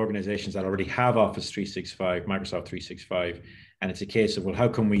bit about organizations that already have Office 365, Microsoft 365, and it's a case of, well, how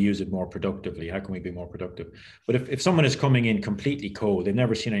can we use it more productively? How can we be more productive? But if someone is coming in completely cold, they've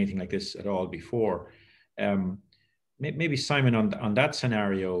never seen anything like this at all before, maybe Simon, on that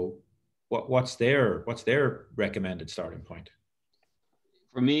scenario, what's their recommended starting point?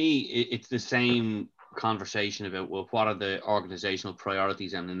 For me, it's the same conversation about, well, what are the organizational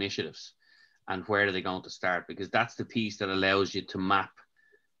priorities and initiatives, and where are they going to start? Because that's the piece that allows you to map,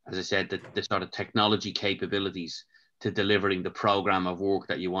 as I said, the sort of technology capabilities to delivering the program of work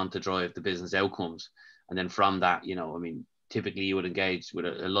that you want to drive the business outcomes. And then from that, typically you would engage with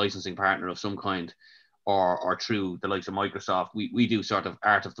a licensing partner of some kind, or through the likes of Microsoft, we do sort of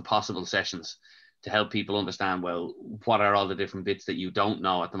art of the possible sessions to help people understand, well, what are all the different bits that you don't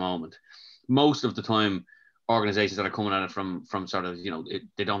know at the moment. Most of the time, organizations that are coming at it from sort of,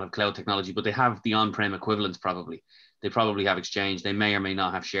 they don't have cloud technology, but they have the on-prem equivalents probably. They probably have Exchange. They may or may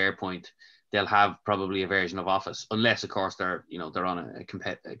not have SharePoint. They'll have probably a version of Office, unless, of course, they're on a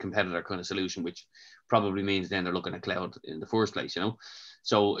competitor kind of solution, which probably means then they're looking at cloud in the first place,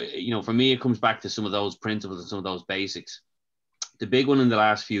 So, for me, it comes back to some of those principles and some of those basics. The big one in the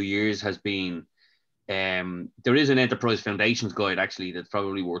last few years has been, there is an enterprise foundations guide actually that's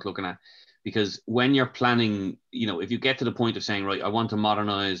probably worth looking at, because when you're planning, if you get to the point of saying, right, I want to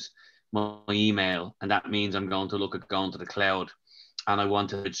modernize my email, and that means I'm going to look at going to the cloud, and I want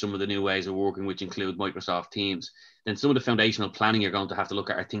to some of the new ways of working, which include Microsoft Teams, then some of the foundational planning you're going to have to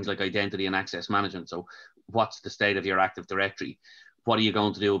look at are things like identity and access management. So what's the state of your Active Directory? What are you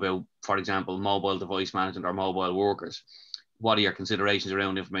going to do about, for example, mobile device management or mobile workers? What are your considerations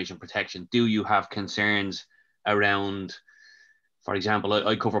around information protection? Do you have concerns around, for example,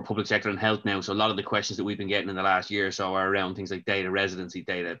 I cover public sector and health now, so a lot of the questions that we've been getting in the last year or so are around things like data residency,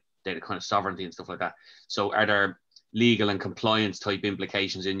 data kind of sovereignty and stuff like that. So are there legal and compliance type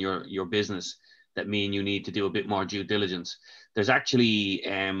implications in your business that mean you need to do a bit more due diligence? There's actually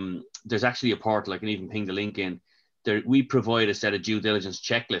a portal, I can even ping the link in there. We provide a set of due diligence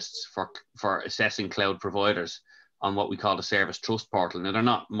checklists for assessing cloud providers on what we call the Service Trust Portal. Now, they're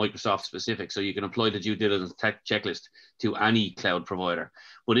not Microsoft specific, so you can apply the due diligence checklist to any cloud provider,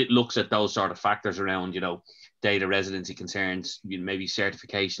 but it looks at those sort of factors around, data residency concerns, maybe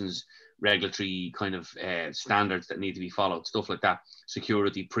certifications, regulatory kind of standards that need to be followed, stuff like that,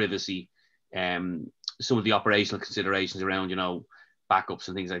 security, privacy, some of the operational considerations around, backups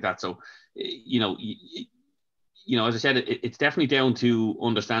and things like that. So, as I said, it's definitely down to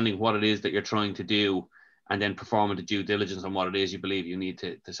understanding what it is that you're trying to do, and then performing the due diligence on what it is you believe you need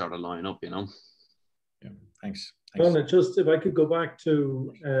to sort of line up, Yeah, thanks. Donna, just if I could go back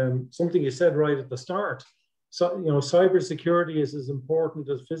to something you said right at the start. So, cybersecurity is as important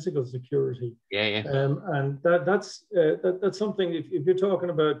as physical security. Yeah. And that's something, if you're talking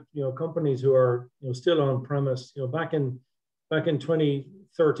about, companies who are, still on premise, back in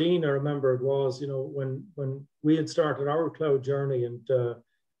 2013, I remember it was, when we had started our cloud journey, and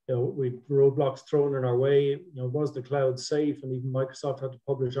we roadblocks thrown in our way. Was the cloud safe? And even Microsoft had to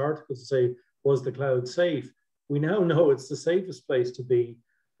publish articles to say, was the cloud safe? We now know it's the safest place to be.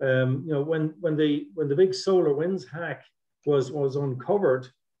 When the big SolarWinds hack was uncovered,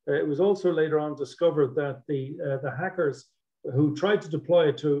 it was also later on discovered that the hackers who tried to deploy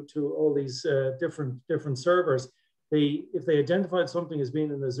it to all these different servers, if they identified something as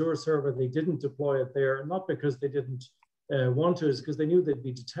being an Azure server, they didn't deploy it there, not because they didn't want to, is because they knew they'd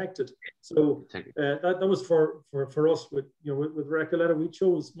be detected. So that was for us with Recoleta. We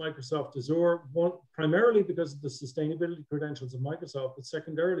chose Microsoft Azure, primarily because of the sustainability credentials of Microsoft, but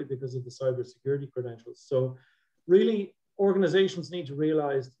secondarily because of the cybersecurity credentials. So really, organizations need to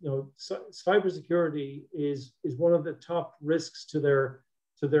realize, cybersecurity is one of the top risks to their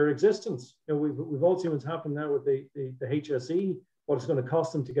existence. We've all seen what's happened now with the HSE, what it's going to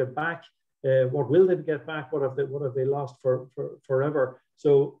cost them to get back. What will they get back? What have they lost for forever?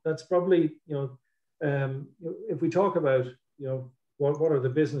 So that's probably, if we talk about, what are the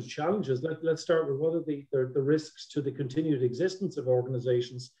business challenges? Let's start with what are the risks to the continued existence of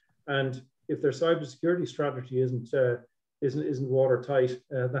organizations, and if their cybersecurity strategy isn't watertight,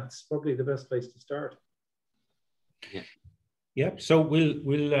 that's probably the best place to start. Yeah. Yep. So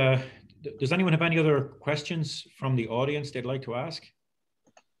we'll. Does anyone have any other questions from the audience they'd like to ask?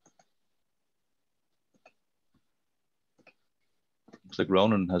 Looks like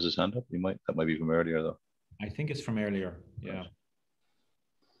Ronan has his hand up. That might be from earlier though. I think it's from earlier. Yeah.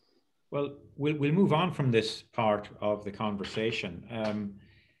 Well, we'll move on from this part of the conversation.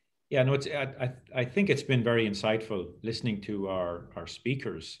 Yeah, no, I think it's been very insightful listening to our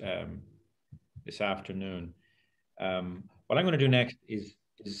speakers this afternoon. What I'm going to do next is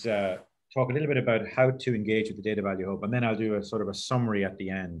talk a little bit about how to engage with the Data Value Hub, and then I'll do a sort of a summary at the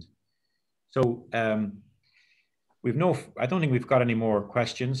end. So I don't think we've got any more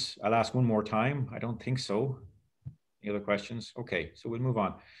questions. I'll ask one more time. I don't think so. Any other questions? Okay, so we'll move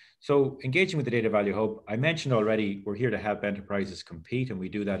on. So engaging with the Data Value Hub, I mentioned already, we're here to help enterprises compete, and we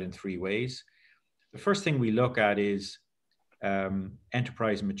do that in 3 ways. The first thing we look at is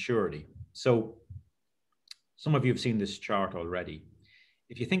enterprise maturity. So some of you have seen this chart already.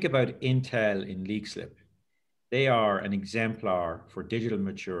 If you think about Intel in Leakslip, they are an exemplar for digital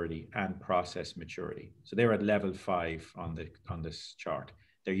maturity and process maturity. So they're at level 5 on this chart.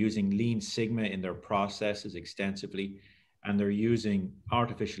 They're using Lean Sigma in their processes extensively, and they're using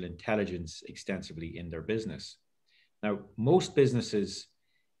artificial intelligence extensively in their business. Now, most businesses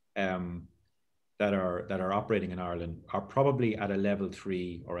that are operating in Ireland are probably at a level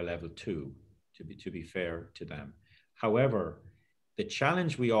 3 or a level 2, to be fair to them. However, the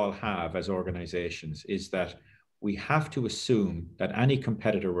challenge we all have as organizations is that we have to assume that any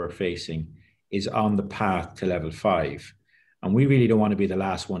competitor we're facing is on the path to level 5. And we really don't want to be the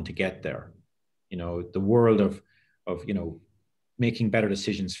last one to get there. You know, the world of you know, making better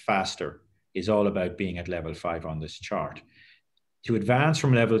decisions faster is all about being at level 5 on this chart. To advance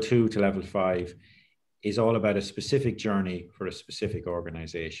from level 2 to level 5 is all about a specific journey for a specific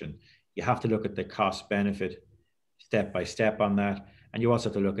organization. You have to look at the cost benefit step by step on that. And you also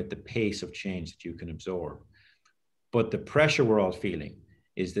have to look at the pace of change that you can absorb. But the pressure we're all feeling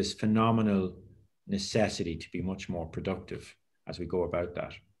is this phenomenal necessity to be much more productive as we go about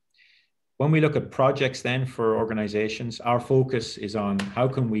that. When we look at projects then for organizations, our focus is on how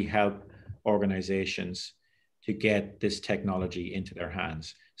can we help organizations to get this technology into their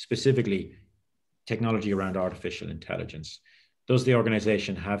hands, specifically technology around artificial intelligence. Does the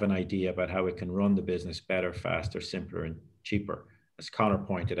organization have an idea about how it can run the business better, faster, simpler, and cheaper? As Conor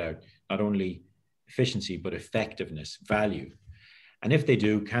pointed out, not only efficiency, but effectiveness, value. And if they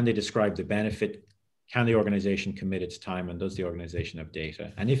do, can they describe the benefit? Can the organization commit its time? And does the organization have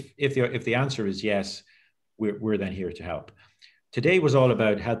data? And if the answer is yes, we're then here to help. Today was all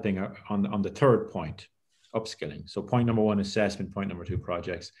about helping on the third point, upskilling. So point number 1, assessment. Point number 2,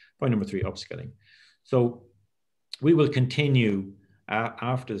 projects. Point number 3, upskilling. So we will continue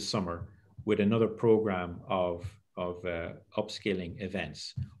after the summer with another program of upskilling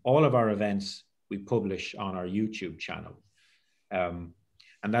events. All of our events we publish on our YouTube channel. And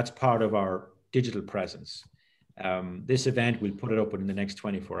that's part of our digital presence. This event, we'll put it up within the next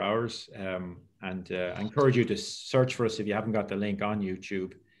 24 hours. And I encourage you to search for us if you haven't got the link on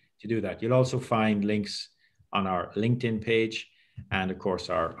YouTube to do that. You'll also find links on our LinkedIn page and of course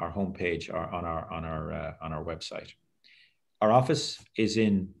our homepage on our website. Our office is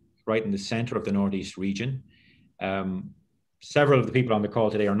right in the center of the Northeast region. Several of the people on the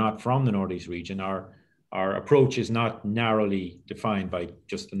call today are not from the Northeast region. Our approach is not narrowly defined by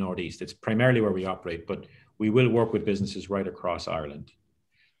just the Northeast. It's primarily where we operate, but we will work with businesses right across Ireland.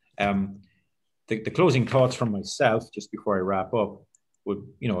 The closing thoughts from myself, just before I wrap up, would,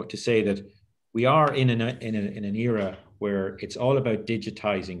 to say that we are in an era where it's all about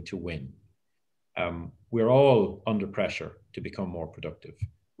digitizing to win. We're all under pressure to become more productive.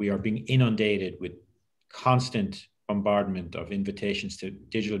 We are being inundated with constant bombardment of invitations to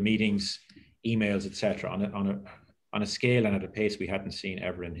digital meetings, emails, etc., on a scale and at a pace we hadn't seen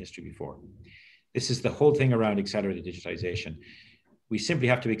ever in history before. This is the whole thing around accelerated digitization. We simply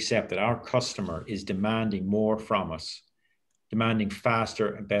have to accept that our customer is demanding more from us, demanding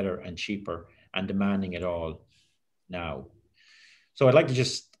faster and better and cheaper, and demanding it all now. So I'd like to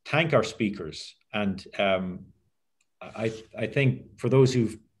just thank our speakers. And I think for those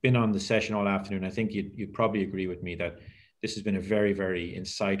who've been on the session all afternoon, I think you'd probably agree with me that this has been a very, very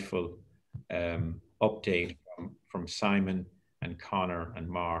insightful update from Simon and Conor and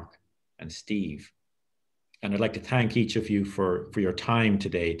Mark and Steve. And I'd like to thank each of you for your time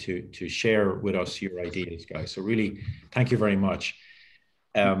today to share with us your ideas, guys. So really, thank you very much.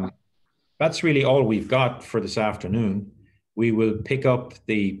 That's really all we've got for this afternoon. We will pick up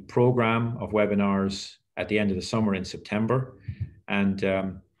the program of webinars at the end of the summer in September. And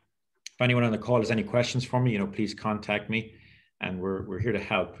if anyone on the call has any questions for me, please contact me. And we're here to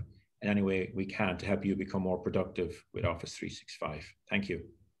help in any way we can to help you become more productive with Office 365. Thank you.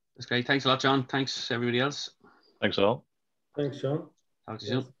 That's great. Thanks a lot, John. Thanks, everybody else. Thanks all. Thanks, John. Talk to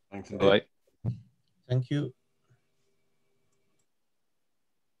you soon. Thanks. Bye. Thank you.